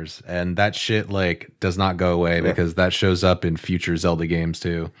masters, and that shit like does not go away because that shows up in future Zelda games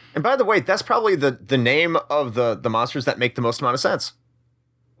too. And by the way, that's probably the name of the monsters that make the most amount of sense.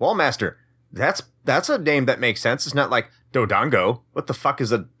 Wall master. That's a name that makes sense. It's not like Dodongo. What the fuck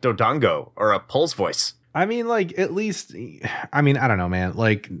is a Dodongo or a Pulse voice? I mean, like, at least, I don't know, man.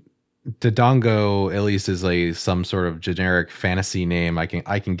 Like, Dodongo at least is some sort of generic fantasy name. I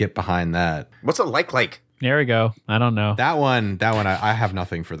can get behind that. What's a like? There we go. I don't know. That one, I have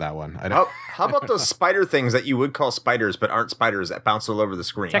nothing for that one. I don't. How about those spider things that you would call spiders but aren't spiders that bounce all over the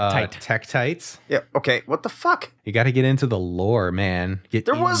screen? Tektites. Yeah. Okay. What the fuck? You got to get into the lore, man.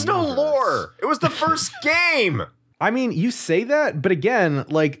 There was no lore. It was the first game. I mean, you say that, but again,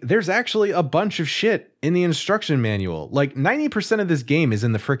 like, there's actually a bunch of shit in the instruction manual. Like, 90% of this game is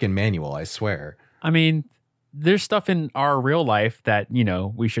in the frickin' manual, I swear. I mean, there's stuff in our real life that,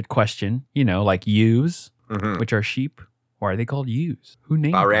 we should question, like ewes, which are sheep. Why are they called ewes? Who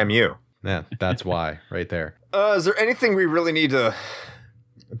named them? Bahram Ewe. Yeah, that's why, right there. Is there anything we really need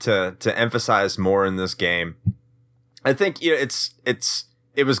to emphasize more in this game? I think it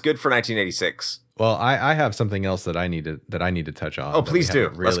was good for 1986. Well, I have something else that I need to touch on. Oh, please do.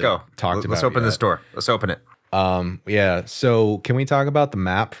 Let's go. Let's open this door. Let's open it. Yeah. So can we talk about the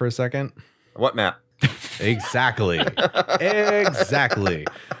map for a second? What map? Exactly. Exactly.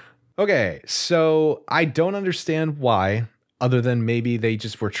 Okay. So I don't understand why, other than maybe they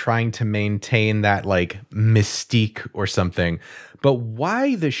just were trying to maintain that like mystique or something. But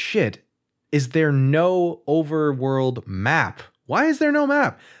why the shit is there no overworld map? Why is there no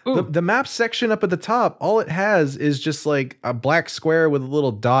map? The map section up at the top, all it has is just like a black square with a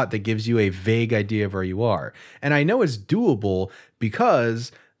little dot that gives you a vague idea of where you are. And I know it's doable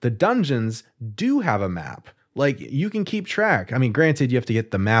because the dungeons do have a map. Like, you can keep track. I mean, granted, you have to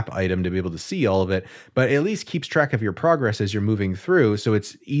get the map item to be able to see all of it, but it at least keeps track of your progress as you're moving through, so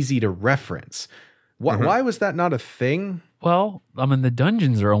it's easy to reference. Why was that not a thing? Well, I mean, the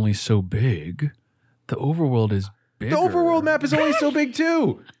dungeons are only so big. The overworld is bigger. The overworld map is only so big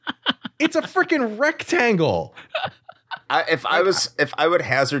too. It's a freaking rectangle. If I would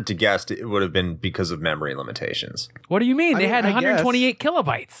hazard to guess, it would have been because of memory limitations. What do you mean? They had I 128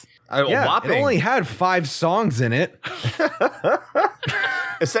 kilobytes. Yeah, whopping. it only had 5 songs in it.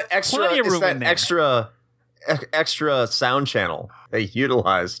 It's that Plenty of room in there. extra sound channel they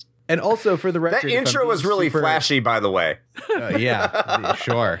utilized. And also for the record, That intro was really flashy, by the way. Yeah,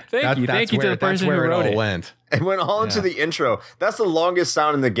 sure. Thank you to the person who wrote it. Went. It went all into the intro. That's the longest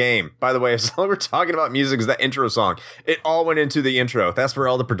sound in the game. By the way, as long as we're talking about music, is that intro song. It all went into the intro. That's where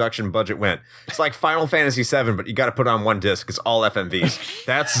all the production budget went. It's like Final Fantasy VII, but you got to put it on one disc. It's all FMVs.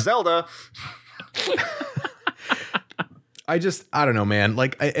 That's Zelda. I don't know, man.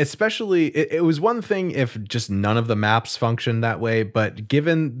 Like, especially, it was one thing if just none of the maps function that way, but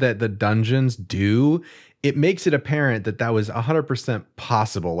given that the dungeons do, it makes it apparent that that was 100%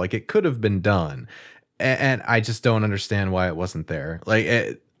 possible. Like, it could have been done. And I just don't understand why it wasn't there.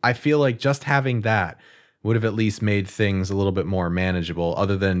 Like, I feel like just having that would have at least made things a little bit more manageable,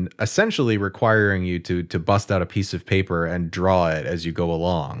 other than essentially requiring you to bust out a piece of paper and draw it as you go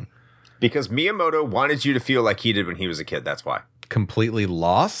along. Because Miyamoto wanted you to feel like he did when he was a kid. That's why. Completely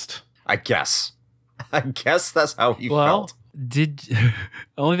lost? I guess that's how he felt. The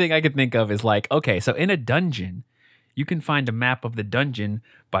only thing I could think of is like, okay, so in a dungeon, you can find a map of the dungeon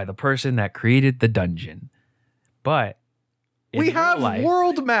by the person that created the dungeon. But we have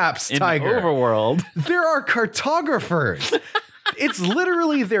world maps, Tiger. In Overworld, there are cartographers. It's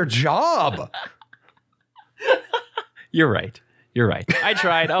literally their job. You're right. I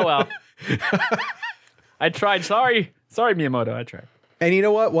tried. Oh well. I tried. Sorry, Miyamoto. I tried. And you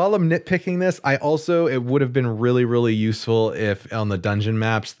know what? While I'm nitpicking this, it would have been really, really useful if on the dungeon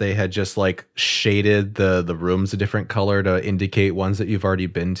maps they had just like shaded the rooms a different color to indicate ones that you've already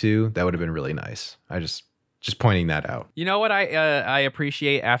been to. That would have been really nice. I just pointing that out. You know what I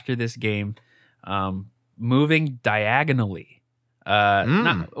appreciate after this game, moving diagonally.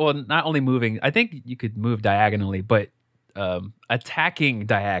 Not only moving. I think you could move diagonally, but attacking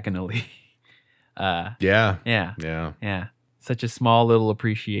diagonally. Yeah. Such a small little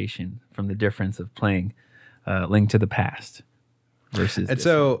appreciation from the difference of playing Link to the Past versus. And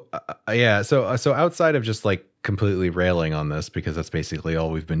so outside of just like completely railing on this, because that's basically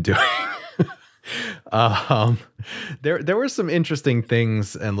all we've been doing. There were some interesting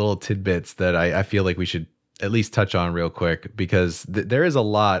things and little tidbits that I feel like we should at least touch on real quick, because there is a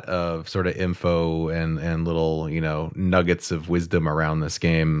lot of sort of info and little, nuggets of wisdom around this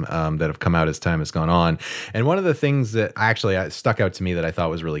game that have come out as time has gone on. And one of the things that actually stuck out to me that I thought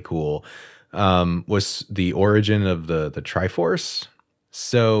was really cool was the origin of the Triforce.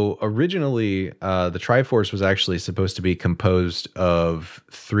 So originally, the Triforce was actually supposed to be composed of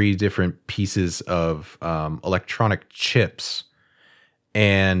 3 different pieces of electronic chips.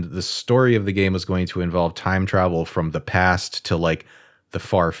 And the story of the game was going to involve time travel from the past to like the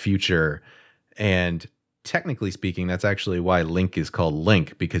far future. And technically speaking, that's actually why Link is called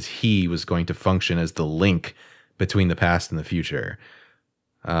Link, because he was going to function as the link between the past and the future.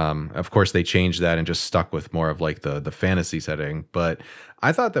 Of course, they changed that and just stuck with more of like the fantasy setting. But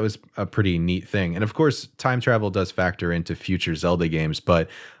I thought that was a pretty neat thing. And of course, time travel does factor into future Zelda games, but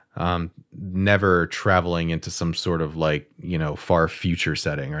never traveling into some sort of like, far future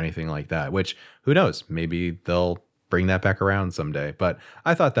setting or anything like that, which who knows, maybe they'll bring that back around someday. But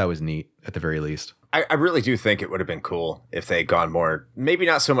I thought that was neat at the very least. I really do think it would have been cool if they had gone more, maybe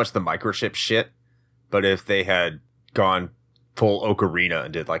not so much the microchip shit, but if they had gone full Ocarina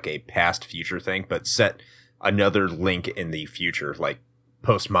and did like a past future thing, but set another Link in the future, like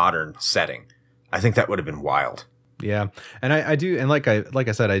postmodern setting. I think that would have been wild. Yeah. And I do. And like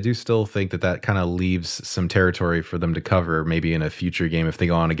I said, I do still think that kind of leaves some territory for them to cover maybe in a future game. If they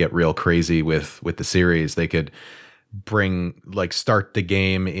go on to get real crazy with the series, they could start the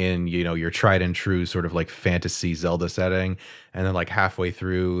game in, your tried and true sort of like fantasy Zelda setting. And then like halfway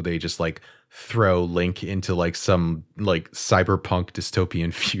through, they just like throw Link into like some like cyberpunk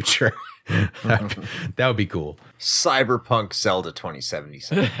dystopian future. That would be cool. Cyberpunk Zelda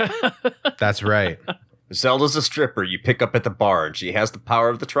 2077. That's right. Zelda's a stripper you pick up at the bar, and she has the power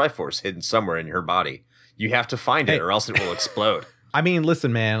of the Triforce hidden somewhere in her body. You have to find it, or else it will explode. I mean,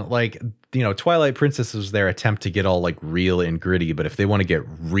 listen, man, like, Twilight Princess was their attempt to get all like real and gritty, but if they want to get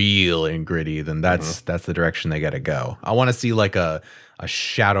real and gritty, then that's the direction they got to go. I want to see like a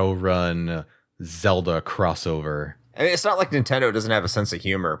Shadowrun Zelda crossover. I mean, it's not like Nintendo doesn't have a sense of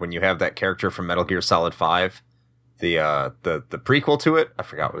humor when you have that character from Metal Gear Solid 5, the prequel to it, I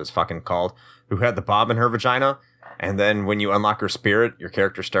forgot what it's fucking called, who had the bomb in her vagina, and then when you unlock her spirit, your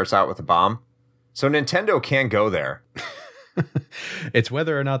character starts out with a bomb. So Nintendo can go there. It's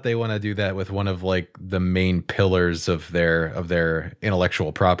whether or not they want to do that with one of like the main pillars of their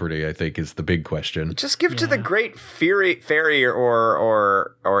intellectual property, I think, is the big question. Just give it to the great fairy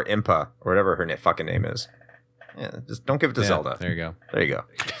or Impa, or whatever her fucking name is. Yeah, just don't give it to Zelda. There you go. There you go.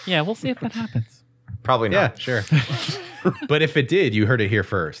 Yeah, we'll see if that happens. Probably not. Yeah, sure. But if it did, you heard it here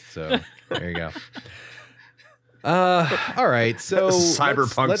first. So there you go. All right. So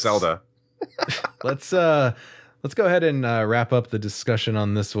Cyberpunk Zelda. Let's go ahead and wrap up the discussion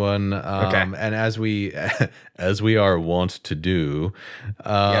on this one. Okay. And as we are wont to do,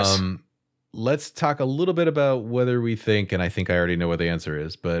 Yes. let's talk a little bit about whether we think, and I think I already know what the answer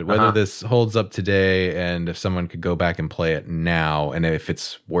is, but whether this holds up today and if someone could go back and play it now and if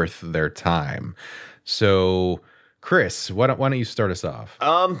it's worth their time. So, Chris, why don't you start us off?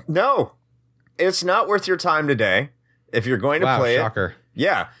 No, it's not worth your time today. If you're going to play shocker.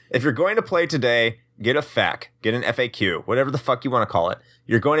 Yeah. If you're going to play today, get a FAQ, get an FAQ, whatever the fuck you want to call it.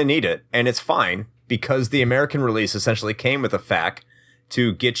 You're going to need it, and it's fine because the American release essentially came with a FAQ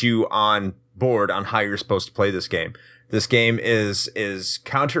to get you on board on how you're supposed to play this game. This game is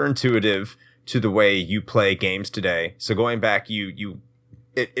counterintuitive to the way you play games today. So going back, it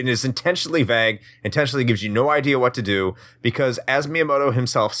is intentionally vague, intentionally gives you no idea what to do, because as Miyamoto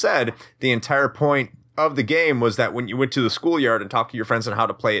himself said, the entire point of the game was that when you went to the schoolyard and talked to your friends on how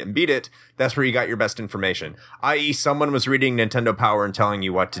to play it and beat it, that's where you got your best information, i.e. someone was reading Nintendo Power and telling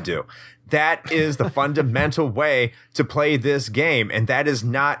you what to do. That is the fundamental way to play this game, and that is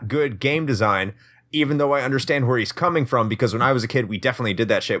not good game design, even though I understand where he's coming from, because when I was a kid, we definitely did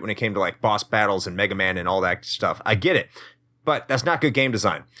that shit when it came to like boss battles and Mega Man and all that stuff. I get it, but that's not good game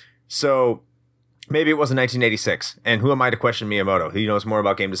design. So maybe it wasn't 1986, and who am I to question Miyamoto? He knows more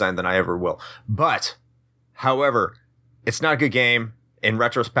about game design than I ever will. But, however, it's not a good game. In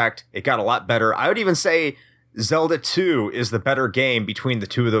retrospect, it got a lot better. I would even say Zelda 2 is the better game between the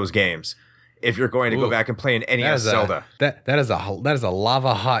two of those games. If you're going to go back and play an NES Zelda, that is a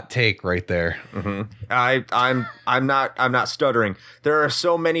lava hot take right there. Mm-hmm. I'm not stuttering. There are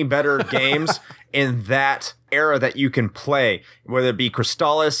so many better games in that era that you can play, whether it be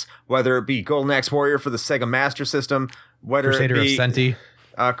Crystallis, whether it be Golden Axe Warrior for the Sega Master System, whether Crusader it be of Senti.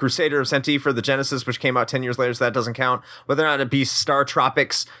 Crusader of Senti for the Genesis, which came out 10 years later, so that doesn't count. Whether or not it be Star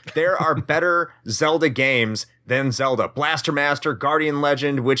Tropics, there are better Zelda games than Zelda. Blaster Master, Guardian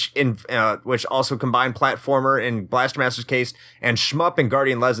Legend, which also combined platformer in Blaster Master's case, and Shmup in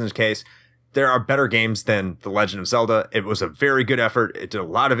Guardian Legend's case. There are better games than The Legend of Zelda. It was a very good effort. It did a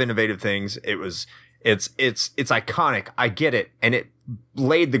lot of innovative things. It's iconic. I get it, and it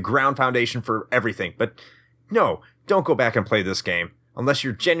laid the ground foundation for everything. But no, don't go back and play this game. Unless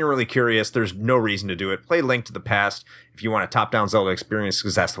you're genuinely curious, there's no reason to do it. Play Link to the Past if you want a top-down Zelda experience,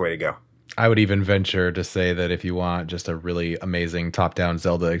 because that's the way to go. I would even venture to say that if you want just a really amazing top-down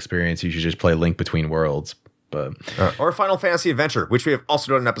Zelda experience, you should just play Link Between Worlds. But or Final Fantasy Adventure, which we have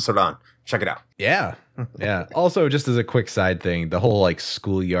also done an episode on. Check it out. Yeah. Also, just as a quick side thing, the whole like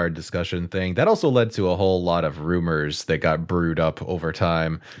schoolyard discussion thing, that also led to a whole lot of rumors that got brewed up over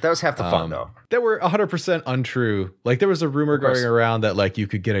time. That was half the fun, though. That were 100% untrue. Like there was a rumor going around that like you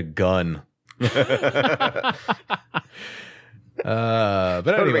could get a gun. But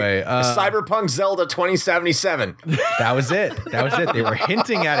anyway, Cyberpunk Zelda 2077. That was it. They were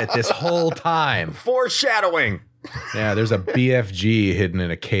hinting at it this whole time. Foreshadowing. Yeah, there's a BFG hidden in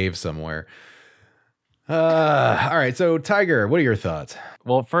a cave somewhere. All right, so Tiger, what are your thoughts?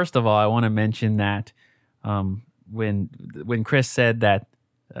 Well, first of all, I want to mention that when Chris said that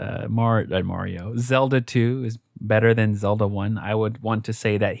Zelda 2 is better than Zelda 1, I would want to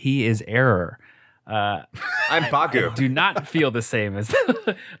say that he is error. I'm Baku. I do not feel the same as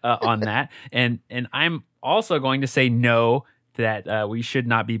on that, and I'm also going to say no, that we should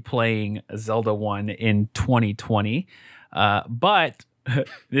not be playing Zelda 1 in 2020, but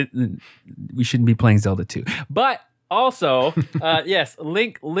we shouldn't be playing Zelda 2. But also, yes,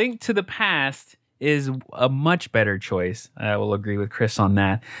 Link to the Past is a much better choice. I will agree with Chris on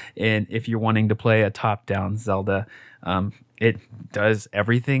that. And if you're wanting to play a top-down Zelda, it does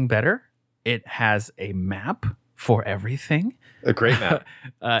everything better. It has a map for everything. A great map.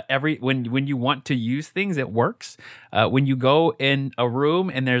 When you want to use things, it works. When you go in a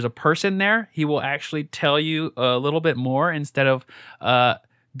room and there's a person there, he will actually tell you a little bit more instead of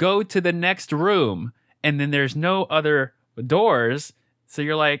go to the next room, and then there's no other doors. So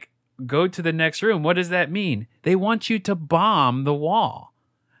you're like, go to the next room. What does that mean? They want you to bomb the wall.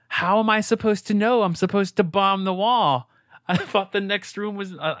 How am I supposed to know I'm supposed to bomb the wall? I thought the next room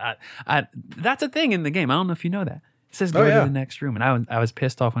was... that's a thing in the game. I don't know if you know that. It says go to the next room, and I was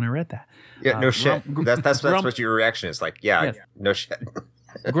pissed off when I read that. Yeah, no shit. That's what your reaction is. Like, yeah, no shit.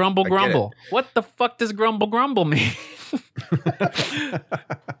 Grumble. What the fuck does grumble mean?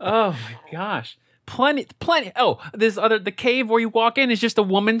 Oh my gosh. Plenty. Oh, the cave where you walk in is just a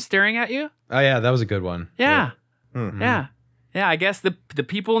woman staring at you? Oh yeah, that was a good one. Yeah. Mm-hmm. Yeah. Yeah, I guess the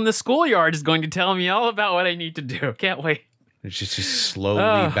people in the schoolyard is going to tell me all about what I need to do. Can't wait. It's just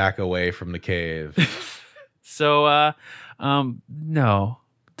slowly back away from the cave. So, no,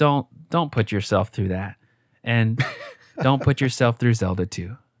 don't put yourself through that, and don't put yourself through Zelda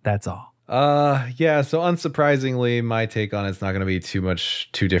 2. That's all. Yeah. So unsurprisingly, my take on it's not going to be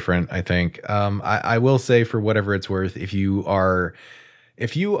too different. I think. I will say, for whatever it's worth, if you are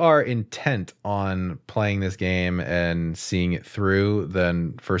intent on playing this game and seeing it through,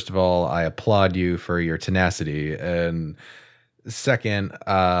 then first of all, I applaud you for your tenacity. And second,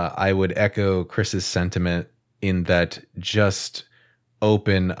 I would echo Chris's sentiment in that just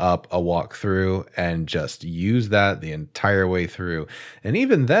open up a walkthrough and just use that the entire way through. And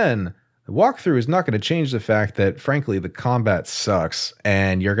even then, the walkthrough is not going to change the fact that, frankly, the combat sucks.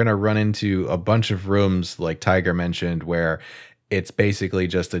 And you're going to run into a bunch of rooms, like Tiger mentioned, where it's basically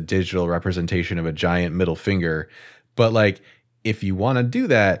just a digital representation of a giant middle finger. But like, if you want to do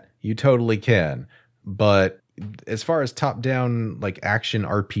that, you totally can. But as far as top-down like action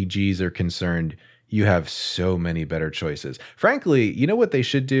RPGs are concerned, you have so many better choices. Frankly, you know what they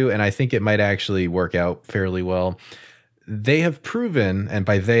should do, and I think it might actually work out fairly well. They have proven, and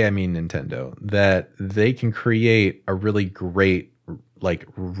by they I mean Nintendo, that they can create a really great like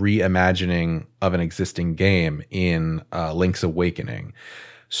reimagining of an existing game in Link's Awakening.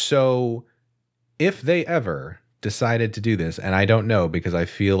 So if they ever decided to do this, and I don't know because I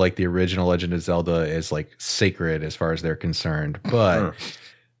feel like the original Legend of Zelda is like sacred as far as they're concerned, but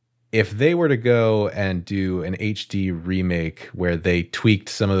if they were to go and do an HD remake where they tweaked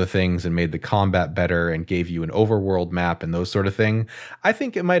some of the things and made the combat better and gave you an overworld map and those sort of thing, I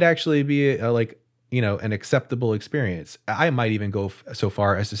think it might actually be an acceptable experience. I might even go so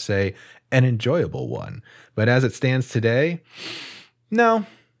far as to say an enjoyable one. But as it stands today, no.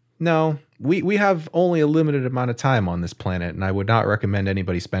 We have only a limited amount of time on this planet, and I would not recommend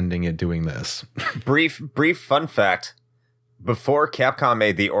anybody spending it doing this. Brief fun fact. Before Capcom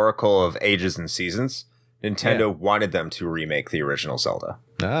made the Oracle of Ages and Seasons, Nintendo wanted them to remake the original Zelda.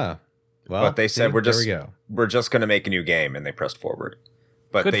 Well, but they said we're just going to make a new game, and they pressed forward.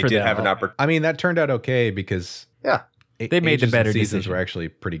 But Good they for did them. have an opportunity. I mean, that turned out okay because They made the Ages better and Seasons decision. were actually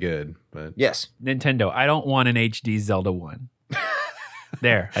pretty good. But Yes. Nintendo, I don't want an HD Zelda 1.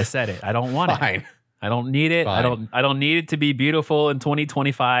 There, I said it. I don't want it. fine. I don't need it. Fine. I don't need it to be beautiful in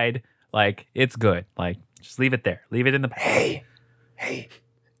 2025. Like, it's good. Like, just leave it there. Leave it in the past. Hey.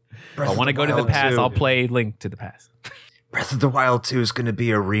 If I want to go to the past, I'll play Link to the Past. Breath of the Wild 2 is going to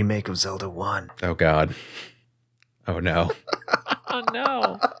be a remake of Zelda 1. Oh God. Oh no. Oh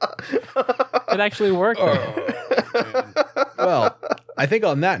no. It actually worked. Well, I think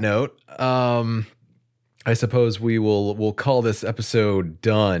on that note, I suppose we'll call this episode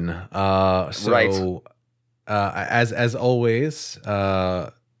done. Right. As always,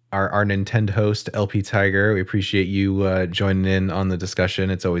 our Nintendo host LP Tiger, we appreciate you joining in on the discussion.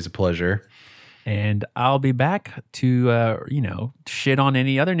 It's always a pleasure. And I'll be back to shit on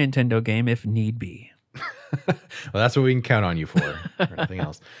any other Nintendo game if need be. Well, that's what we can count on you for. Or nothing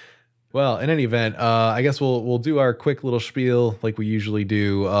else. Well, in any event, I guess we'll do our quick little spiel like we usually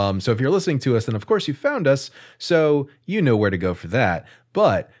do. So if you're listening to us, then of course you found us, so you know where to go for that.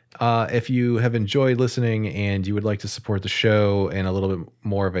 But if you have enjoyed listening and you would like to support the show in a little bit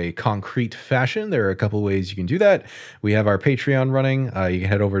more of a concrete fashion, there are a couple ways you can do that. We have our Patreon running. You can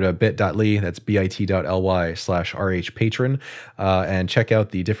head over to bit.ly, that's bit.ly/rhpatron, and check out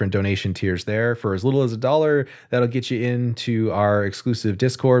the different donation tiers there. For as little as $1, that'll get you into our exclusive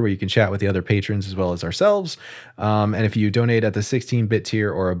Discord where you can chat with the other patrons as well as ourselves. And if you donate at the 16-bit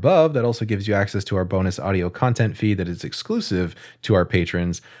tier or above, that also gives you access to our bonus audio content feed that is exclusive to our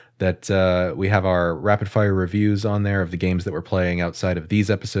patrons. That we have our rapid fire reviews on there of the games that we're playing outside of these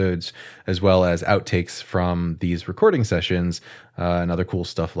episodes, as well as outtakes from these recording sessions and other cool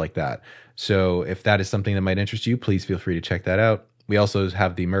stuff like that. So if that is something that might interest you, please feel free to check that out. We also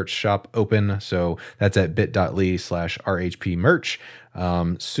have the merch shop open, so that's at bit.ly/RHP merch.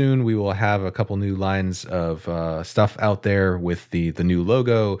 Soon we will have a couple new lines of stuff out there with the new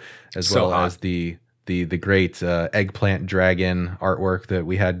logo, as So well hot. as the great eggplant dragon artwork that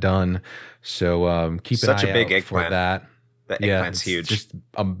we had done. So keep Such an a eye big out eggplant. for that. The Yeah, eggplant's it's huge. just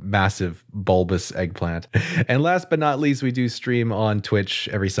a massive bulbous eggplant. And last but not least, we do stream on Twitch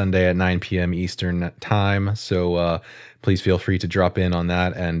every Sunday at 9 p.m. Eastern time. So please feel free to drop in on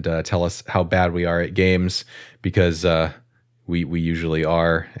that and tell us how bad we are at games, because we usually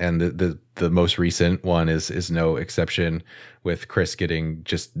are. And the most recent one is no exception, with Chris getting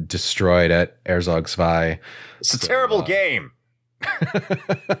just destroyed at Herzog 2. It's a terrible game.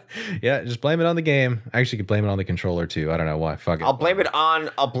 Yeah, just blame it on the game. Actually, you could blame it on the controller too. I don't know why. Fuck it. I'll blame it on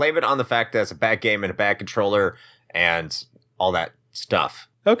the fact that it's a bad game and a bad controller and all that stuff.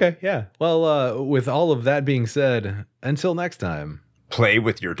 Okay, yeah. Well, with all of that being said, until next time. Play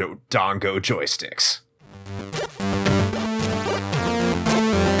with your Dongo joysticks.